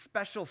there's this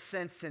special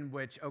sense in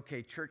which,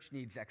 okay, church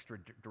needs extra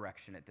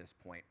direction at this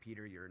point.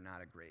 Peter, you're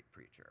not a great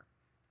preacher.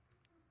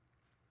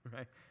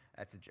 Right?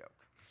 That's a joke.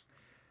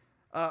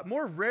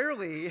 More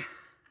rarely,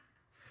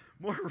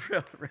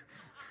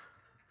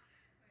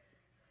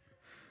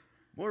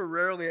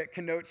 it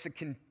connotes a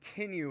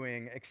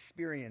continuing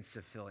experience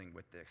of filling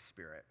with the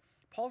Spirit.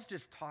 Paul's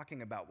just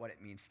talking about what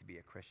it means to be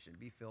a Christian.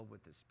 Be filled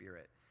with the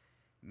Spirit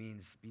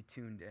means be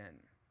tuned in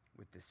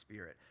with the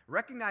Spirit.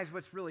 Recognize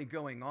what's really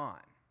going on.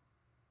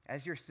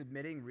 As you're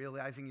submitting,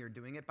 realizing you're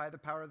doing it by the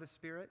power of the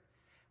Spirit.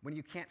 When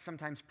you can't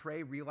sometimes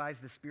pray, realize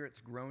the Spirit's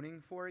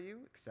groaning for you,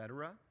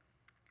 etc.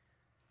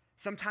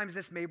 Sometimes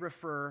this may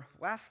refer,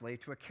 lastly,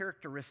 to a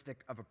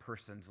characteristic of a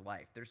person's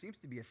life. There seems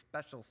to be a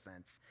special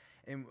sense,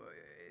 and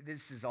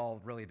this is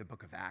all really the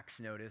book of Acts,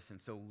 notice, and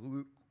so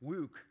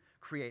Luke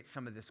creates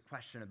some of this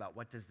question about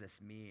what does this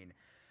mean.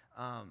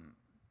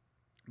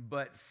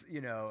 But,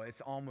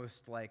 it's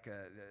almost like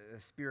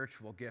a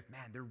spiritual gift.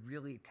 Man, they're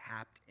really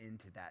tapped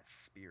into that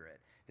Spirit,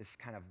 this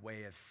kind of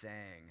way of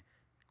saying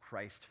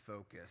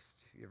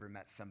Christ-focused. You ever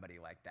met somebody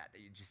like that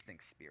you just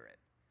think Spirit,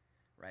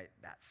 right?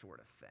 That sort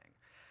of thing.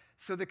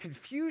 So the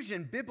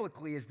confusion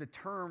biblically is the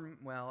term,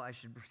 I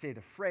should say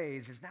the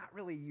phrase, is not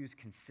really used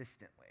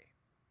consistently.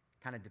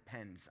 Kind of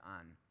depends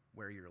on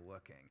where you're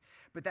looking.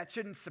 But that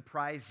shouldn't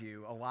surprise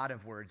you. A lot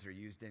of words are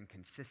used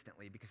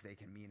inconsistently because they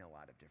can mean a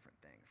lot of different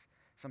things.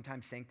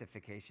 Sometimes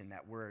sanctification,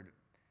 that word,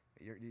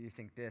 you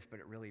think this, but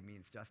it really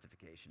means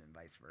justification and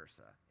vice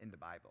versa in the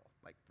Bible,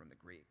 like from the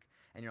Greek.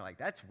 And you're like,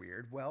 that's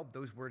weird. Well,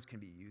 those words can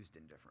be used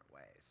in different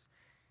ways.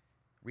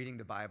 Reading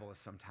the Bible is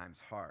sometimes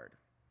hard.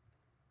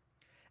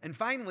 And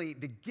finally,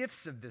 the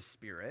gifts of the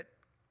Spirit.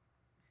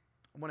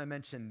 I want to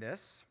mention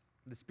this.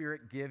 The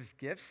Spirit gives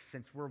gifts.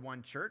 Since we're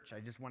one church, I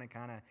just want to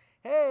kind of,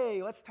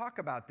 hey, let's talk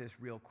about this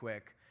real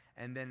quick,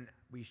 and then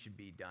we should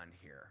be done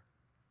here.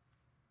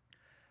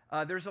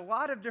 There's a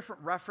lot of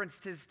different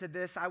references to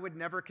this. I would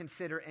never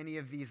consider any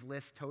of these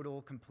lists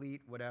total,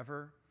 complete,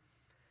 whatever.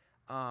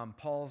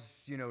 Paul's,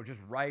 just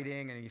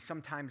writing, and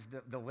sometimes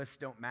the lists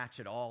don't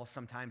match at all.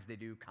 Sometimes they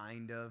do,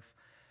 kind of.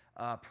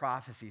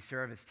 Prophecy,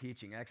 service,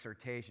 teaching,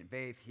 exhortation,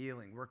 faith,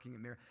 healing, working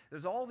in miracles.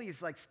 There's all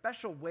these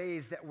special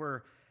ways that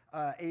we're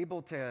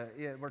able to,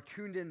 we're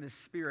tuned in the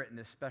Spirit in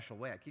this special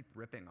way. I keep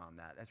ripping on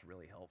that. That's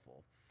really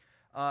helpful.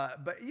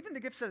 But even the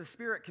gifts of the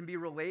Spirit can be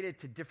related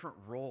to different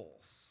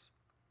roles,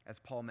 as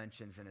Paul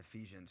mentions in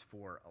Ephesians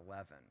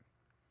 4:11.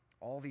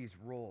 All these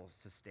roles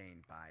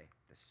sustained by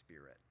the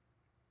Spirit.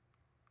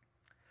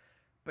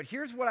 But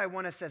here's what I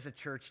want us as a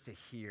church to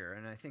hear,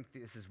 and I think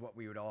this is what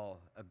we would all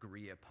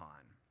agree upon.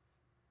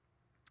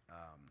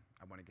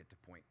 I want to get to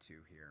point 2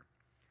 here.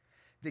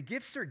 The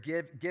gifts are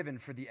given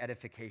for the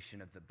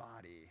edification of the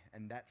body,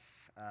 and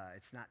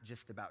it's not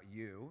just about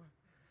you,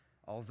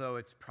 although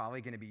it's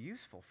probably going to be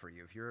useful for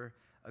you. If you're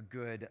a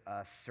good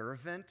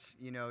servant,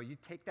 you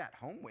take that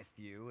home with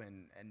you,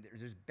 and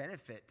there's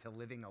benefit to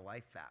living a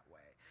life that way.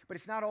 But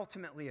it's not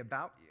ultimately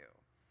about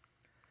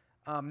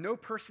you. No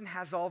person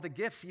has all the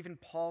gifts. Even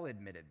Paul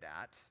admitted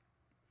that.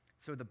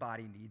 So the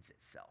body needs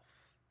itself.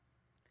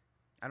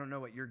 I don't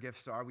know what your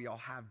gifts are. We all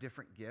have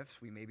different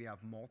gifts. We maybe have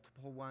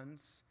multiple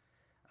ones.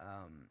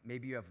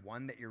 Maybe you have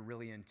one that you're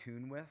really in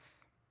tune with.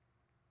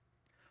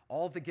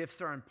 All the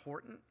gifts are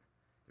important.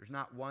 There's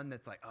not one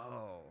that's like,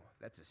 oh,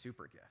 that's a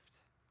super gift.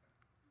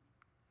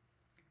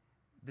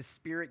 The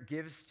Spirit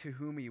gives to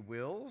whom he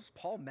wills.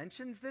 Paul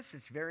mentions this.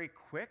 It's very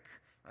quick.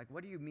 Like,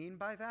 what do you mean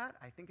by that?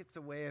 I think it's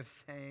a way of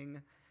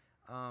saying,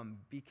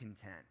 be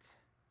content,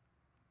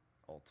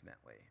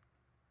 ultimately.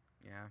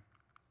 Yeah?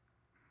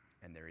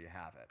 And there you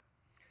have it.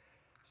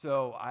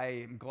 So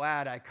I'm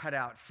glad I cut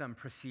out some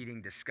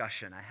preceding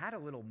discussion. I had a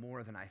little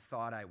more than I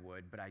thought I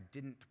would, but I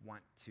didn't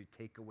want to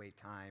take away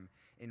time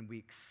in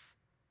weeks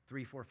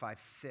 3, 4, 5,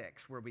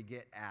 6, where we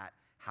get at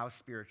how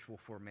spiritual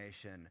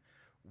formation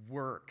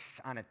works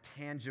on a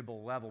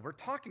tangible level. We're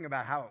talking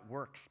about how it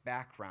works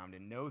background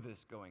and know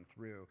this going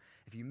through.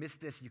 If you miss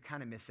this, you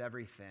kind of miss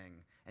everything,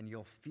 and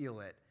you'll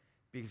feel it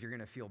because you're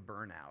going to feel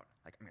burnout.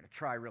 Like, I'm going to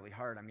try really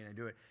hard. I'm going to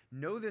do it.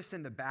 Know this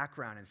in the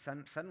background,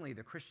 and suddenly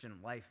the Christian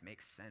life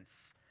makes sense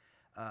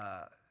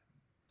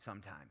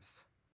sometimes.